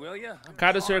brandy, will ya?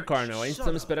 Caro Sr. Cornell, ainda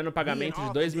estamos esperando o pagamento de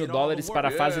 $2.000 para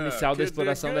a fase inicial da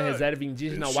exploração da reserva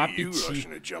indígena Wapiti.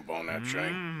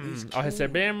 Ao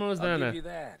recebermos, Nana.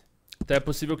 Então é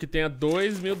possível que tenha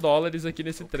 $2.000 aqui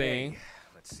nesse trem, hein?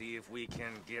 Let's see if we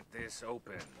can get this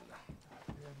open.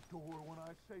 Come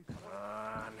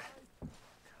on.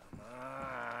 Come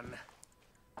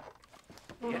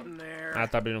on. Getting there. Ah,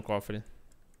 tá abrindo o cofre.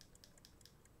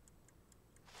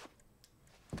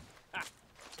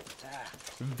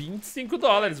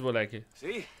 $25, moleque.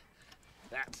 See?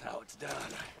 That's how it's done.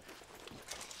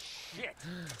 Shit.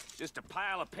 Just a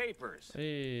pile of papers.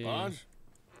 Ei. Bonds?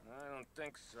 I don't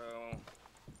think so.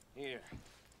 Here.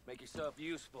 Make yourself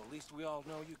useful. At least we all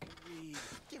know you can read.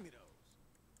 Give me those.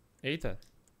 Eita.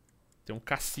 Tem um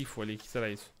cacifo ali. O que será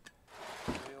isso?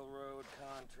 Railroad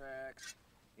contracts,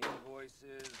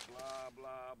 invoices, blah,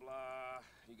 blah, blah.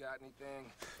 You got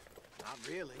anything? Not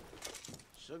really.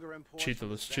 Sugar imports.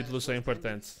 Títulos. Títulos são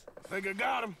importantes. I think I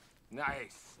got him.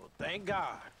 Nice. Well, thank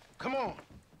God. Come on.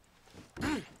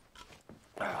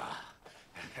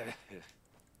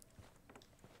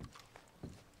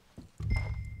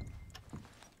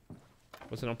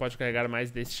 Você não pode carregar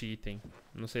mais deste item.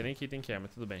 Não sei nem que item que é,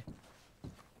 mas tudo bem.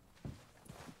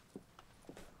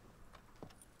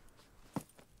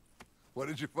 What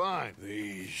did you find?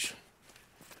 These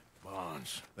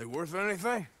bonds. They worth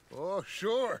anything? Oh,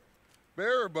 sure.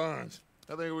 Bearer bonds.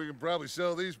 I think we can probably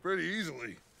sell these pretty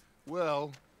easily.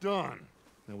 Well done.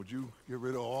 Now, would you get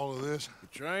rid of all of this? The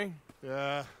train?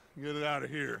 Yeah, Get it out of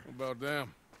here. What about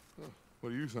them? What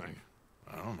do you think?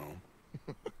 I don't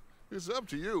know. It's up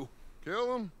to you.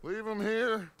 Kill them, leave them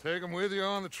here, take them with you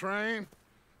on the train.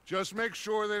 Just make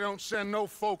sure they don't send no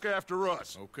folk after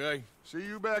us. Okay. See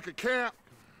you back at camp.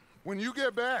 When you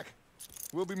get back,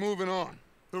 we'll be moving on.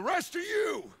 The rest of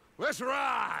you, let's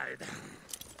ride!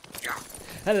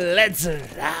 Let's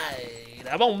ride!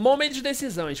 Tá bom, momento de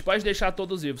decisão, a gente pode deixar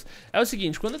todos vivos. É o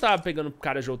seguinte, quando eu tava pegando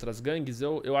caras de outras gangues,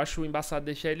 eu acho embaçado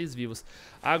deixar eles vivos.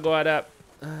 Agora,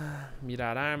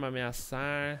 mirar arma,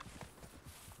 ameaçar...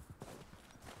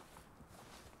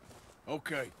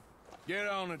 Okay, get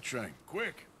on the train,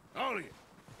 quick, all of you.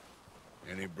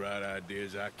 Any bright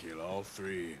ideas, I kill all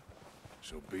three.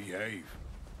 So behave.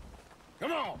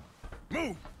 Come on,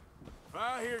 move. If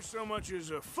I hear so much as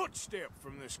a footstep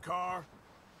from this car,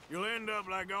 you'll end up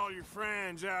like all your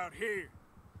friends out here.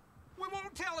 We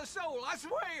won't tell a soul, I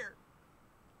swear.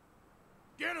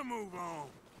 Get a move on.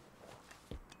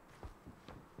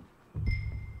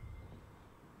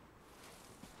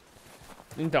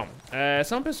 Então,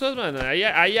 são pessoas, mano, aí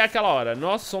é aquela hora,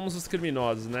 nós somos os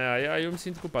criminosos, né, aí eu me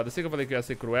sinto culpado. Eu sei que eu falei que eu ia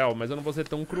ser cruel, mas eu não vou ser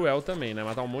tão cruel também, né,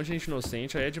 matar um monte de gente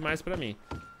inocente aí é demais pra mim.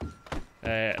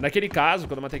 Naquele caso,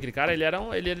 quando eu matei aquele cara,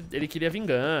 ele queria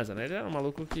vingança, né, ele era um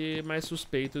maluco mais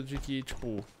suspeito de que,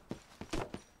 tipo,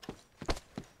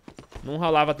 não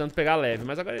rolava tanto pegar leve,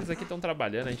 mas agora eles aqui estão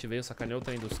trabalhando, a gente veio, sacaneou o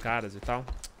trem dos caras e tal.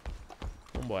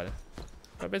 Vambora.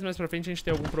 Talvez mais pra frente a gente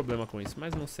tenha algum problema com isso,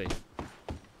 mas não sei.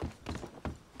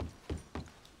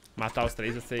 Matar os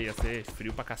três ia ser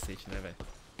frio pra cacete, né, velho?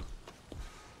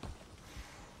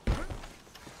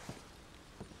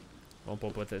 Vamos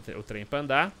pôr o trem pra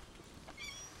andar.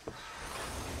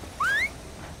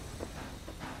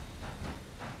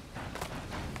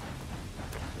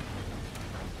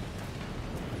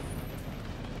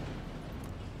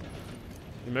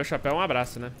 E meu chapéu é um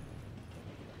abraço, né?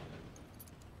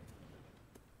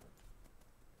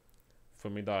 Foi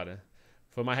muito da hora.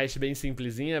 Foi uma hash bem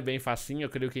simplesinha, bem facinha. Eu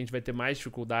creio que a gente vai ter mais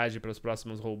dificuldade para os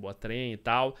próximos robô-trem e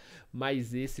tal.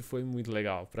 Mas esse foi muito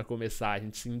legal. Para começar, a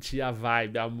gente sentia a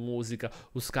vibe, a música,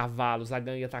 os cavalos, a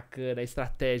gangue atacando, a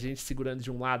estratégia, a gente segurando de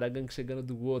um lado, a gangue chegando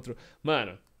do outro.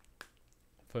 Mano,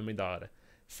 foi muito da hora.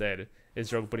 Sério,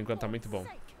 esse jogo por enquanto tá muito bom.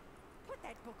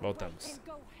 Voltamos.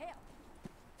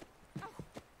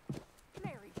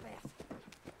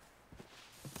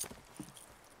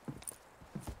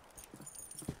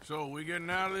 So, we getting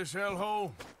out of this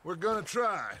hellhole? We're gonna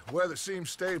try. Weather seems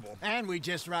stable. And we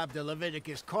just robbed the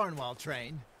Leviticus Cornwall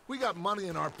train. We got money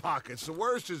in our pockets. The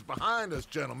worst is behind us,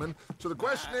 gentlemen. So the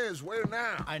question is, where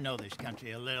now? I know this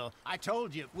country a little. I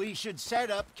told you, we should set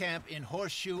up camp in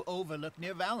Horseshoe Overlook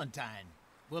near Valentine.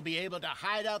 We'll be able to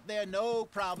hide out there, no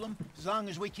problem, as long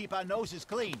as we keep our noses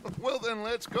clean. Well, then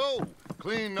let's go.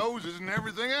 Clean noses and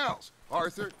everything else.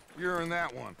 Arthur, you're in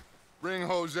that one. Bring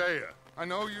Hosea. I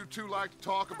know you two like to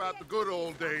talk about the good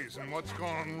old days and what's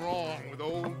gone wrong with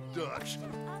old Dutch.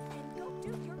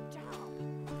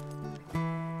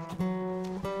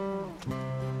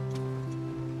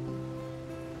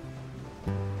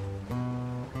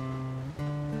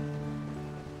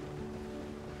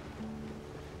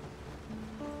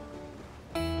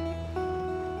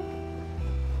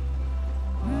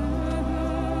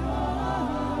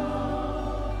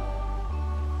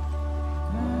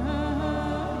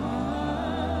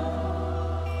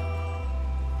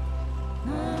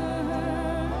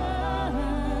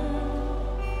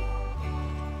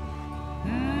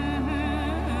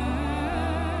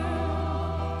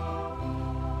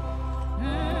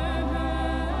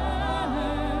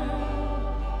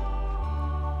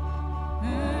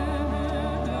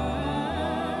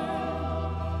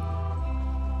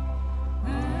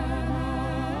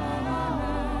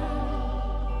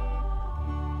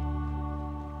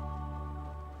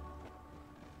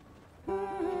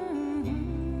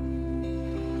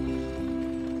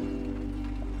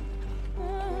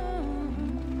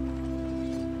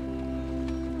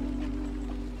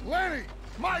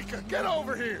 Micah, get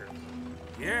over here!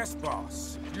 Yes,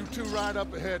 boss. You two ride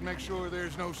up ahead, make sure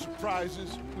there's no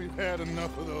surprises. We've had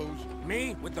enough of those.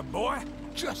 Me? With the boy?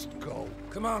 Just go.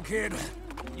 Come on, kid.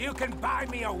 You can buy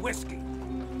me a whiskey.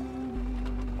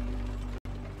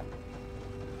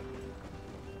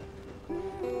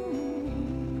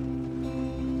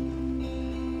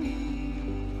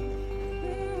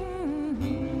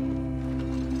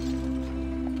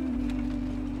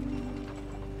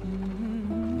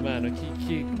 Mano,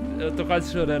 eu tô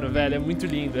quase chorando, velho. É muito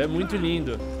lindo, é muito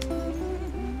lindo.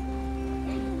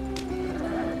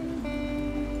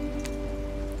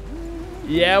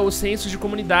 E é o senso de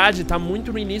comunidade, tá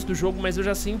muito no início do jogo, mas eu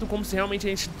já sinto como se realmente a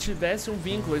gente tivesse um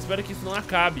vínculo. Eu espero que isso não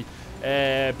acabe.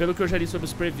 Pelo que eu já li sobre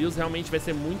os previews, realmente vai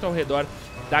ser muito ao redor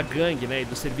da gangue, né? E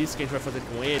do serviço que a gente vai fazer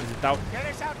com eles e tal.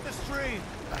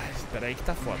 Ai, espera aí que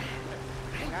tá foda.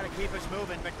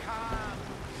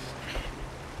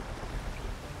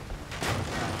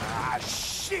 Ah,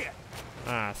 shit!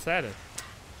 Ah, sério?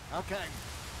 Okay,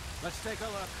 let's take a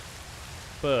look.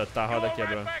 Puta, a roda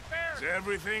quebrou. Does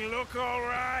everything look all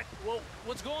right? Well,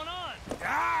 what's going on?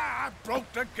 Ah, I broke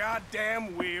the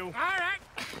goddamn wheel. All right,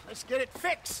 let's get it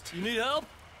fixed. You need help?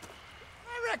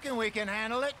 I reckon we can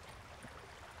handle it.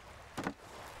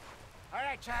 All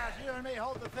right, Charles, you and me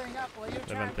hold the thing up while you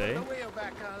try and put the wheel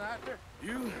back on, Arthur.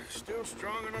 You still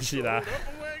strong enough to Tirar. hold up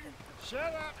a wagon?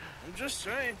 Shut up. I'm just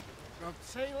saying. Don't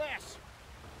say less.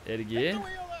 Erguer. The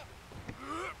wheel up.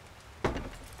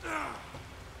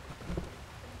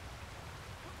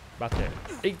 Bater.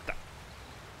 Eita.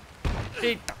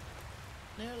 Eita.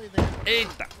 Nearly there.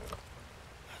 Eita.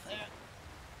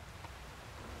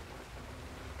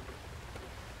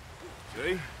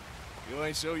 See? You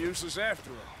ain't so useless after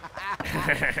all.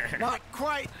 Not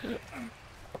quite.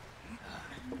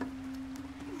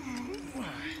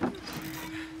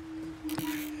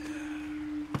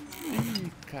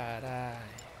 Carai.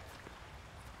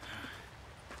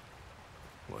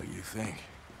 What do you think?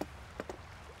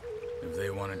 If they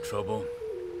wanted trouble,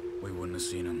 we wouldn't have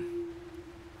seen them.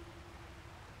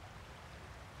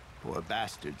 Poor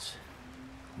bastards.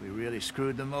 We really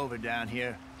screwed them over down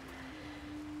here.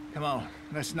 Come on,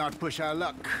 let's not push our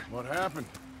luck. What happened?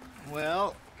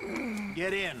 Well,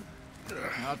 get in.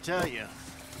 I'll tell you.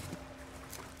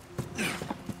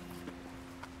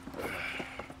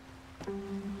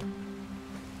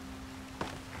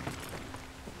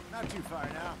 Not too far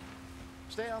now.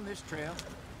 Stay on this trail.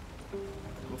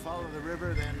 We'll follow the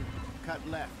river, then cut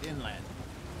left inland.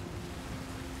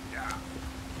 Yeah.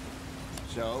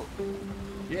 So,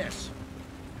 yes,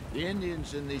 the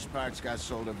Indians in these parts got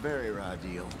sold a very raw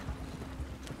deal.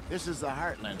 This is the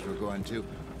heartland we're going to.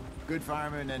 Good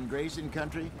farming and grazing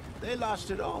country, they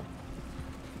lost it all.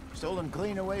 Stolen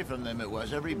clean away from them it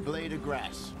was, every blade of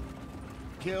grass.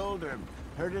 Killed or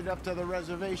herded up to the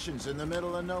reservations in the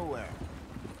middle of nowhere.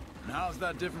 And how's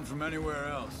that different from anywhere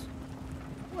else?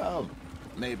 Well,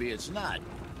 maybe it's not.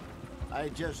 I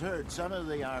just heard some of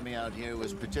the army out here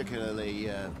was particularly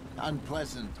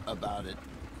unpleasant about it.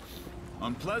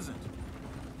 Unpleasant?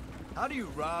 How do you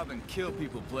rob and kill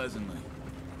people pleasantly?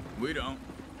 We don't,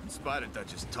 in spite of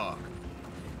Dutch's talk.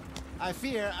 I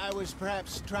fear I was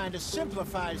perhaps trying to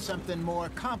simplify something more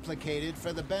complicated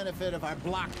for the benefit of our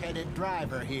block-headed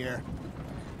driver here.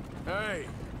 Hey,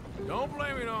 don't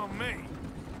blame it on me.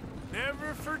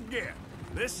 Never forget,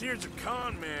 this here's a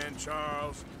con man,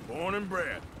 Charles, born and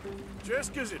bred.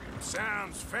 Just 'cause it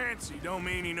sounds fancy don't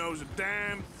mean he knows a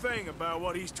damn thing about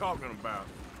what he's talking about.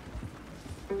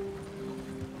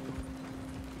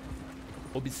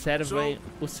 Observem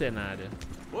o cenário.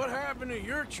 What happened to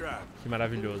your tribe? Que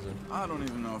maravilhoso. I don't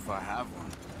even know if I have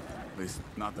one. At least,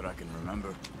 not that I can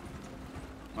remember.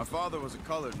 My father was a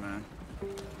colored man.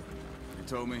 He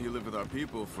told me he lived with our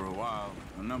people for a while.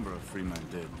 A number of free men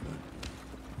did, but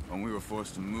when we were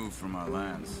forced to move from our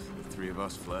lands, the three of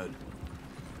us fled.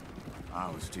 I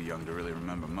was too young to really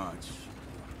remember much.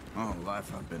 My whole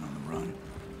life I've been on the run.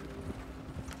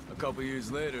 A couple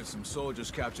years later, some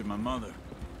soldiers captured my mother.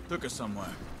 Took her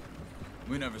somewhere.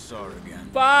 We never saw her again.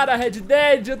 Para, Red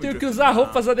Dead! Eu tenho que usar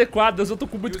roupas adequadas. Eu tô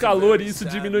com muito calor e isso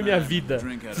diminui minha vida.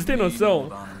 Vocês têm noção?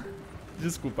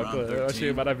 Desculpa, eu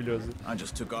achei maravilhoso. I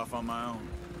just took off on my own.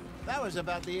 That was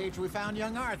about the age we found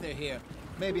young Arthur here.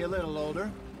 Maybe a little older.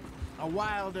 A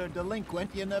wilder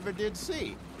delinquent you never did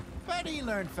see. But he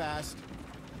learned fast.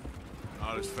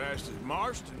 Not as fast as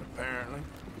Marston, apparently.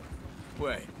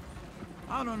 Wait,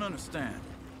 I don't understand.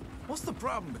 What's the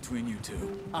problem between you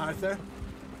two? Arthur?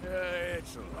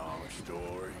 It's a long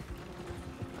story.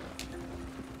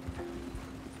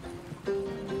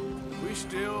 We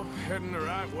still heading the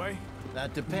right way?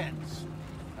 That depends.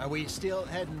 Are we still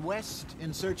heading west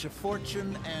in search of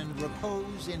fortune and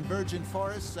repose in virgin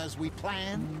forests as we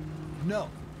planned? No.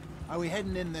 Are we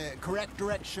heading in the correct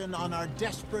direction on our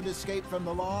desperate escape from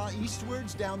the law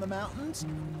eastwards down the mountains?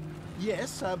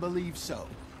 Yes, I believe so.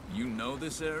 You know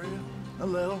this area? A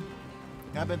little.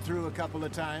 I've been through a couple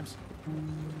of times.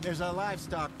 There's a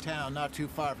livestock town not too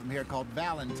far from here called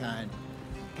Valentine.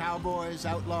 Cowboys,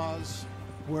 outlaws,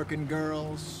 working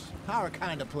girls, our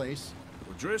kind of place.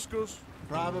 O'Driscoll's?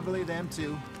 Probably them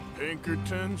too.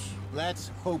 Pinkertons?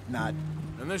 Let's hope not.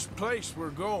 And this place we're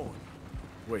going.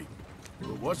 Wait,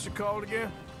 what's it called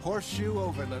again? Horseshoe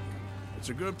Overlook. It's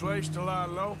a good place to lie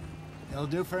low? It'll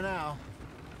do for now.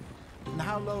 And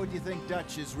how low do you think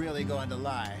Dutch is really going to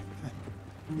lie?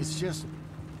 It's just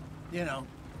You know,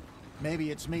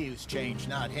 maybe it's me who's changed,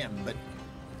 not him, but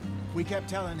we kept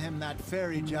telling him that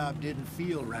ferry job didn't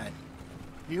feel right.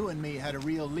 You and me had a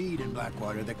real lead in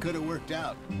Blackwater that could have worked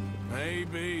out.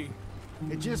 Maybe.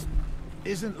 It just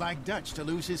isn't like Dutch to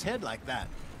lose his head like that.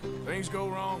 Things go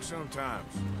wrong sometimes.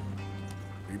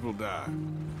 People die.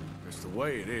 It's the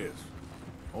way it is.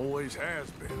 Always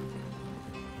has been.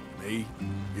 Me,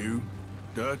 you,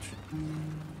 Dutch.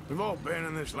 We've all been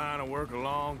in this line of work a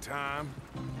long time.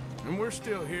 And we're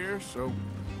still here, so...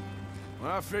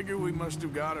 well, I figure we must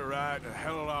have got it right a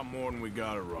hell of a lot more than we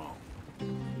got it wrong.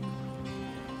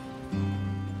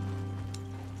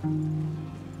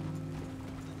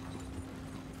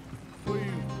 What are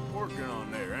you working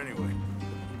on there, anyway?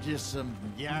 Just some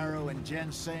yarrow and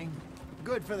ginseng.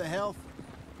 Good for the health.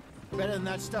 Better than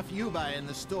that stuff you buy in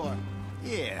the store.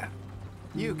 Yeah,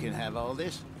 you can have all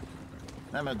this.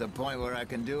 I'm at the point where I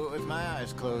can do it with my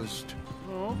eyes closed.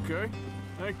 Oh, okay.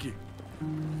 Thank you.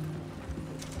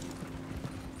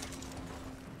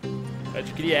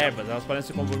 Adquirir ervas. Elas podem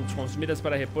ser consumidas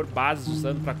para repor bases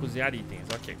usando para cozinhar itens.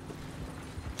 Ok.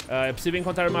 É possível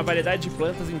encontrar uma variedade de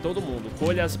plantas em todo o mundo.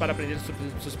 Colha-as para aprender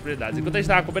suas propriedades. Enquanto a gente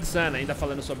estava conversando, ainda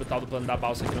falando sobre o tal do plano da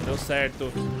balsa que não deu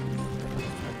certo.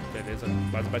 Beleza,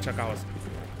 quase bati a carroça.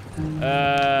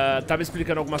 Tava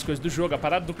explicando algumas coisas do jogo. A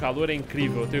parada do calor é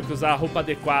incrível. Eu tenho que usar a roupa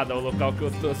adequada ao local que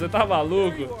eu tô. Você tá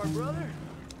maluco?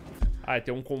 Ah, e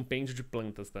tem um compêndio de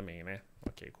plantas também, né?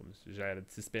 Ok, como já era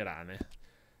de se esperar, né?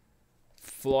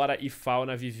 Flora e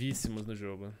fauna vivíssimos no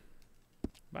jogo.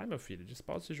 Vai, meu filho,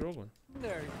 despausa esse jogo.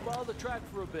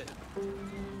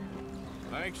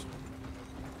 Thanks.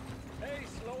 Hey,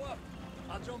 slow up.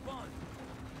 I'll jump on.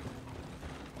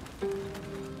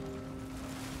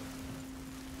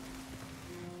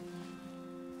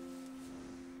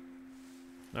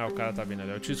 Ah, o cara tá vindo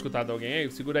ali. Eu tinha escutado alguém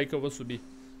aí. Segura aí que eu vou subir.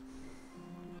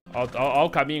 Olha o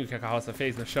caminho que a carroça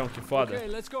fez no chão, que foda. Okay,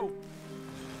 let's go.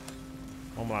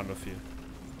 Vamos lá, meu filho.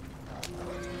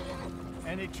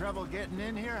 Any trouble getting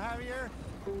in here, Javier?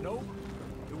 Nope.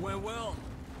 It went well.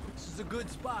 This is a good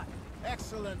spot.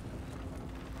 Excellent.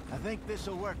 I think this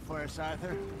will work for us,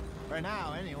 Arthur. For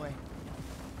now, anyway.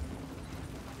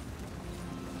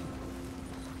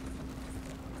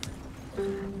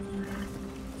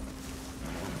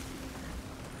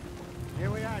 Here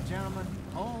we are, gentlemen.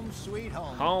 Home sweet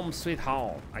home. Home sweet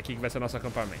home. Aqui que vai ser o nosso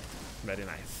acampamento. Very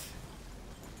nice.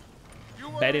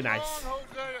 Very nice.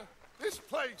 Hosea. This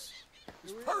place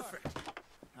is perfect.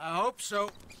 I hope so.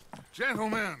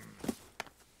 Gentlemen,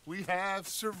 we have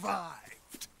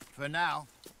survived. For now.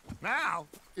 Now,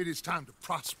 it is time to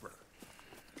prosper.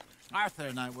 Arthur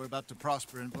and I were about to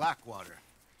prosper in Blackwater.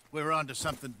 We were onto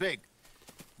something big.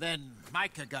 Then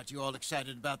Micah got you all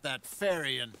excited about that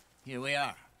ferry, and here we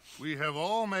are. We have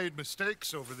all made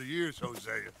mistakes over the years,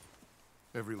 Hosea.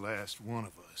 Every last one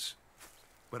of us.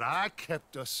 But I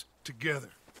kept us together.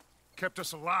 Kept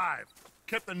us alive.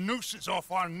 Kept the nooses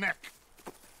off our neck.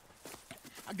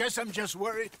 I guess I'm just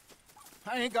worried.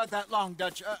 I ain't got that long,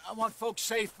 Dutch. I want folks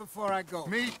safe before I go.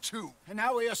 Me too. And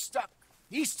now we are stuck.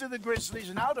 East of the Grizzlies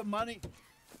and out of money.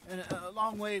 And a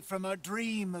long way from our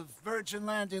dream of virgin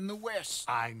land in the west.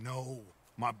 I know,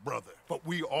 my brother. But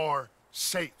we are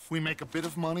safe. We make a bit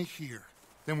of money here.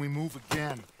 Then we move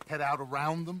again. Head out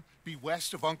around them. Be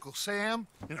west of Uncle Sam.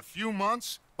 In a few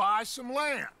months, buy some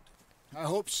land. I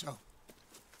hope so.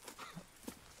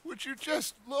 Would you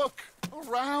just look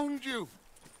around you?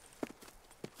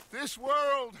 This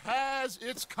world has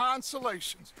its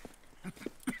consolations.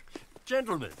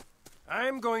 Gentlemen,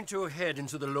 I'm going to head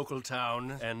into the local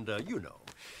town and, you know,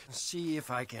 see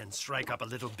if I can strike up a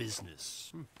little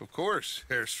business. Of course,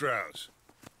 Herr Strauss.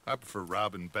 I prefer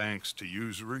robbing banks to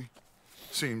usury.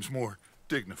 Seems more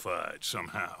dignified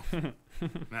somehow.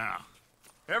 Now,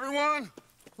 everyone,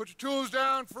 put your tools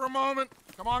down for a moment.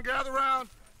 Come on, gather round.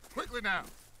 Quickly now.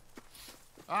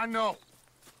 I know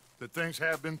that things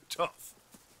have been tough,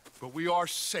 but we are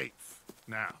safe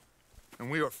now, and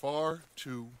we are far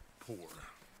too poor.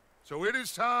 So it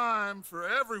is time for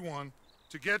everyone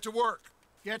to get to work.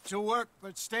 Get to work,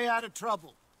 but stay out of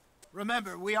trouble.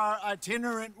 Remember, we are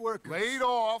itinerant workers. Laid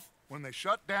off when they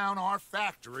shut down our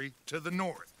factory to the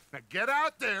north. Now get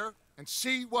out there and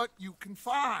see what you can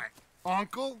find.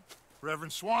 Uncle,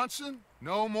 Reverend Swanson,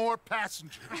 no more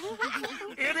passengers.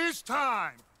 It is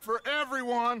time for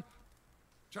everyone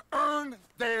to earn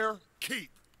their keep.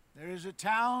 There is a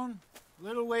town a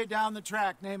little way down the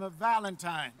track named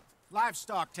Valentine.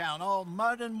 Livestock town, all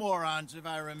mud and morons, if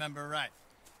I remember right.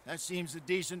 That seems a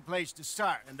decent place to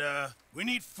start. And, we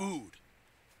need food.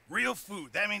 Real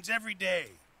food. That means every day.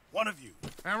 One of you.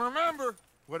 And remember,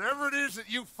 whatever it is that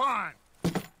you find,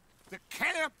 the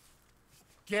camp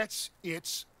gets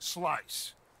its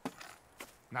slice.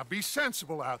 Now be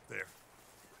sensible out there.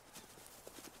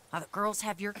 Now the girls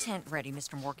have your tent ready,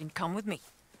 Mr. Morgan. Come with me.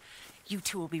 You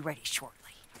two will be ready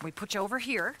shortly. We put you over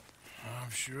here.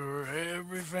 I'm sure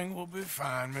everything will be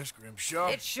fine, Miss Grimshaw.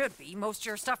 It should be. Most of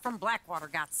your stuff from Blackwater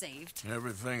got saved.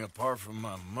 Everything apart from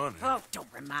my money. Oh, don't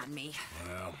remind me.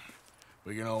 Well,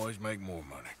 we can always make more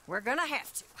money. We're gonna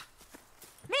have to.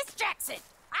 Miss Jackson,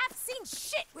 I've seen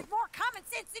shit with more common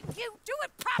sense than you. Do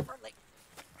it properly.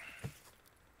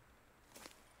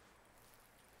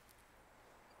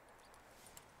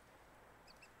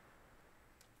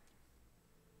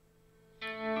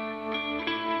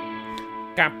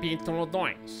 Capítulo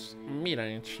 2.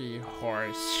 Mirante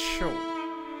Horse Show.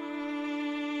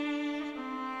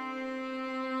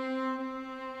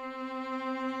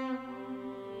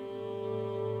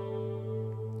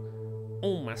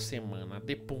 Uma semana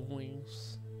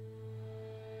depois.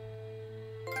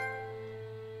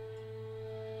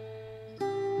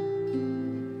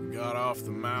 We got off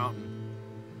the mountain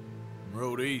and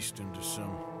rode east into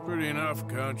some pretty enough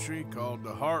country called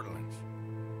the Heartlands.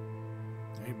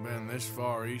 Ain't been this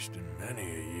far east in many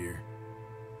a year.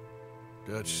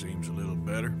 Dutch seems a little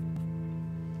better.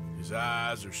 His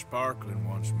eyes are sparkling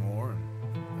once more,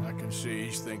 and I can see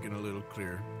he's thinking a little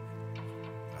clearer.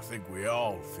 I think we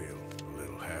all feel a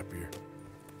little happier,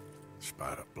 in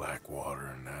spite of Blackwater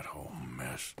and that whole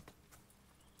mess.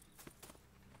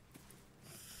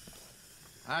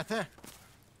 Arthur?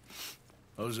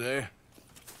 Jose?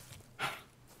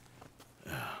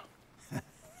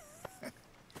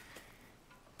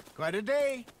 Quite a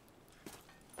day.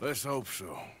 Let's hope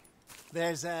so.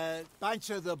 There's a bunch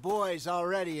of the boys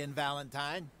already in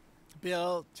Valentine.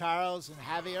 Bill, Charles, and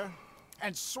Javier.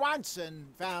 And Swanson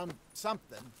found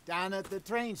something down at the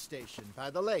train station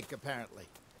by the lake, apparently.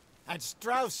 And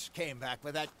Strauss came back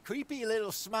with that creepy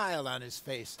little smile on his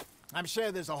face. I'm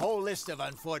sure there's a whole list of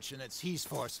unfortunates he's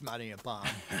forced money upon.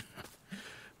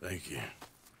 Thank you.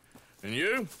 And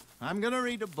you? I'm gonna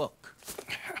read a book.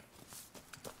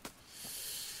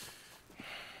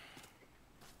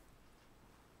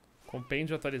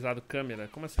 Compêndio atualizado câmera.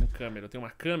 Como assim câmera? Eu tenho uma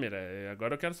câmera?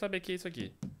 Agora eu quero saber o que é isso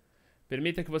aqui.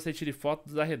 Permita que você tire fotos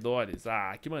dos arredores.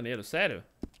 Ah, que maneiro. Sério?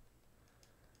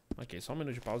 Ok, só um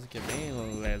minuto de pausa que é bem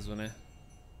leso, né?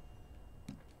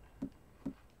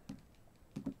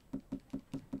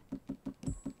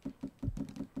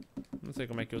 Não sei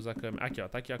como é que usa a câmera. Aqui, ó.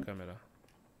 Tá aqui a câmera.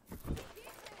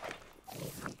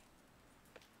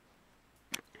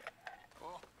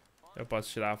 Eu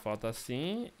posso tirar a foto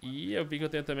assim. E eu vi que eu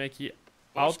tenho também aqui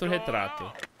autorretrato.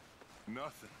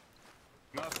 Nothing.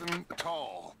 Nothing at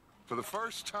all. For the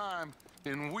first time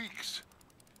in weeks.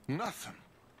 Nothing.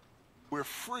 We're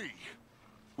free.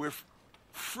 We're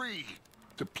free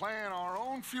to plan our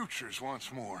own futures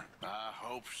once more. I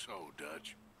hope so,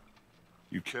 Dutch.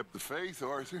 You kept the faith,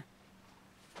 Arthur.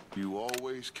 You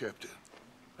always kept it.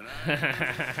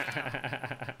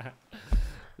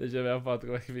 Deixa eu ver a foto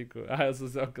como é que ficou. Ah, eu sou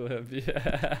seu clube.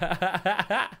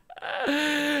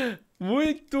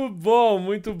 Muito bom,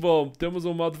 muito bom. Temos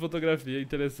um modo fotografia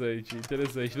interessante.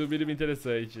 Interessante, no mínimo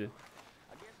interessante.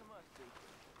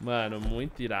 Mano,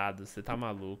 muito irado. Você tá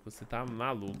maluco, você tá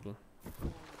maluco.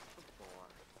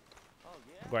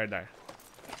 Guardar.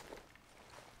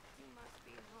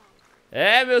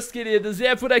 É, meus queridos, e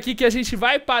é por aqui que a gente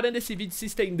vai parando esse vídeo, se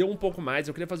estendeu um pouco mais.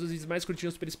 Eu queria fazer os vídeos mais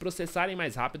curtinhos pra eles processarem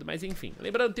mais rápido, mas enfim.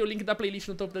 Lembrando, tem o link da playlist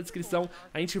no topo da descrição.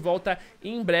 A gente volta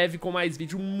em breve com mais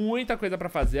vídeo, muita coisa pra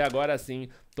fazer. Agora sim,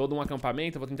 todo um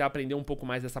acampamento. Eu vou tentar aprender um pouco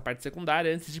mais dessa parte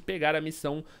secundária antes de pegar a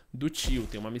missão do tio.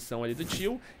 Tem uma missão ali do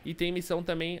tio e tem missão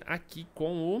também aqui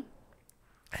com o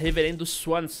Reverendo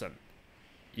Swanson.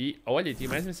 E olha, tem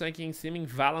mais missão aqui em cima em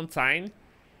Valentine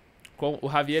com o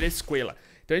Javier Escuela.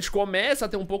 Então a gente começa a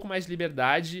ter um pouco mais de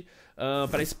liberdade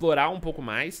para explorar um pouco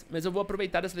mais. Mas eu vou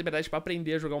aproveitar essa liberdade para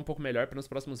aprender a jogar um pouco melhor, para nos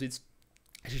próximos vídeos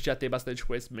a gente já ter bastante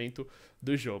conhecimento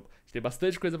do jogo. A gente tem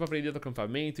bastante coisa para aprender do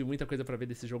acampamento e muita coisa para ver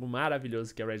desse jogo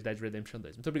maravilhoso que é Red Dead Redemption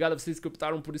 2. Muito obrigado a vocês que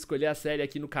optaram por escolher a série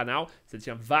aqui no canal. Você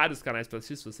tinha vários canais para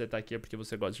assistir, se você tá aqui é porque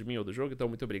você gosta de mim ou do jogo. Então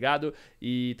muito obrigado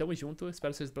e tamo junto.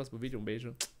 Espero vocês no próximo vídeo. Um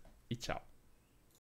beijo e tchau.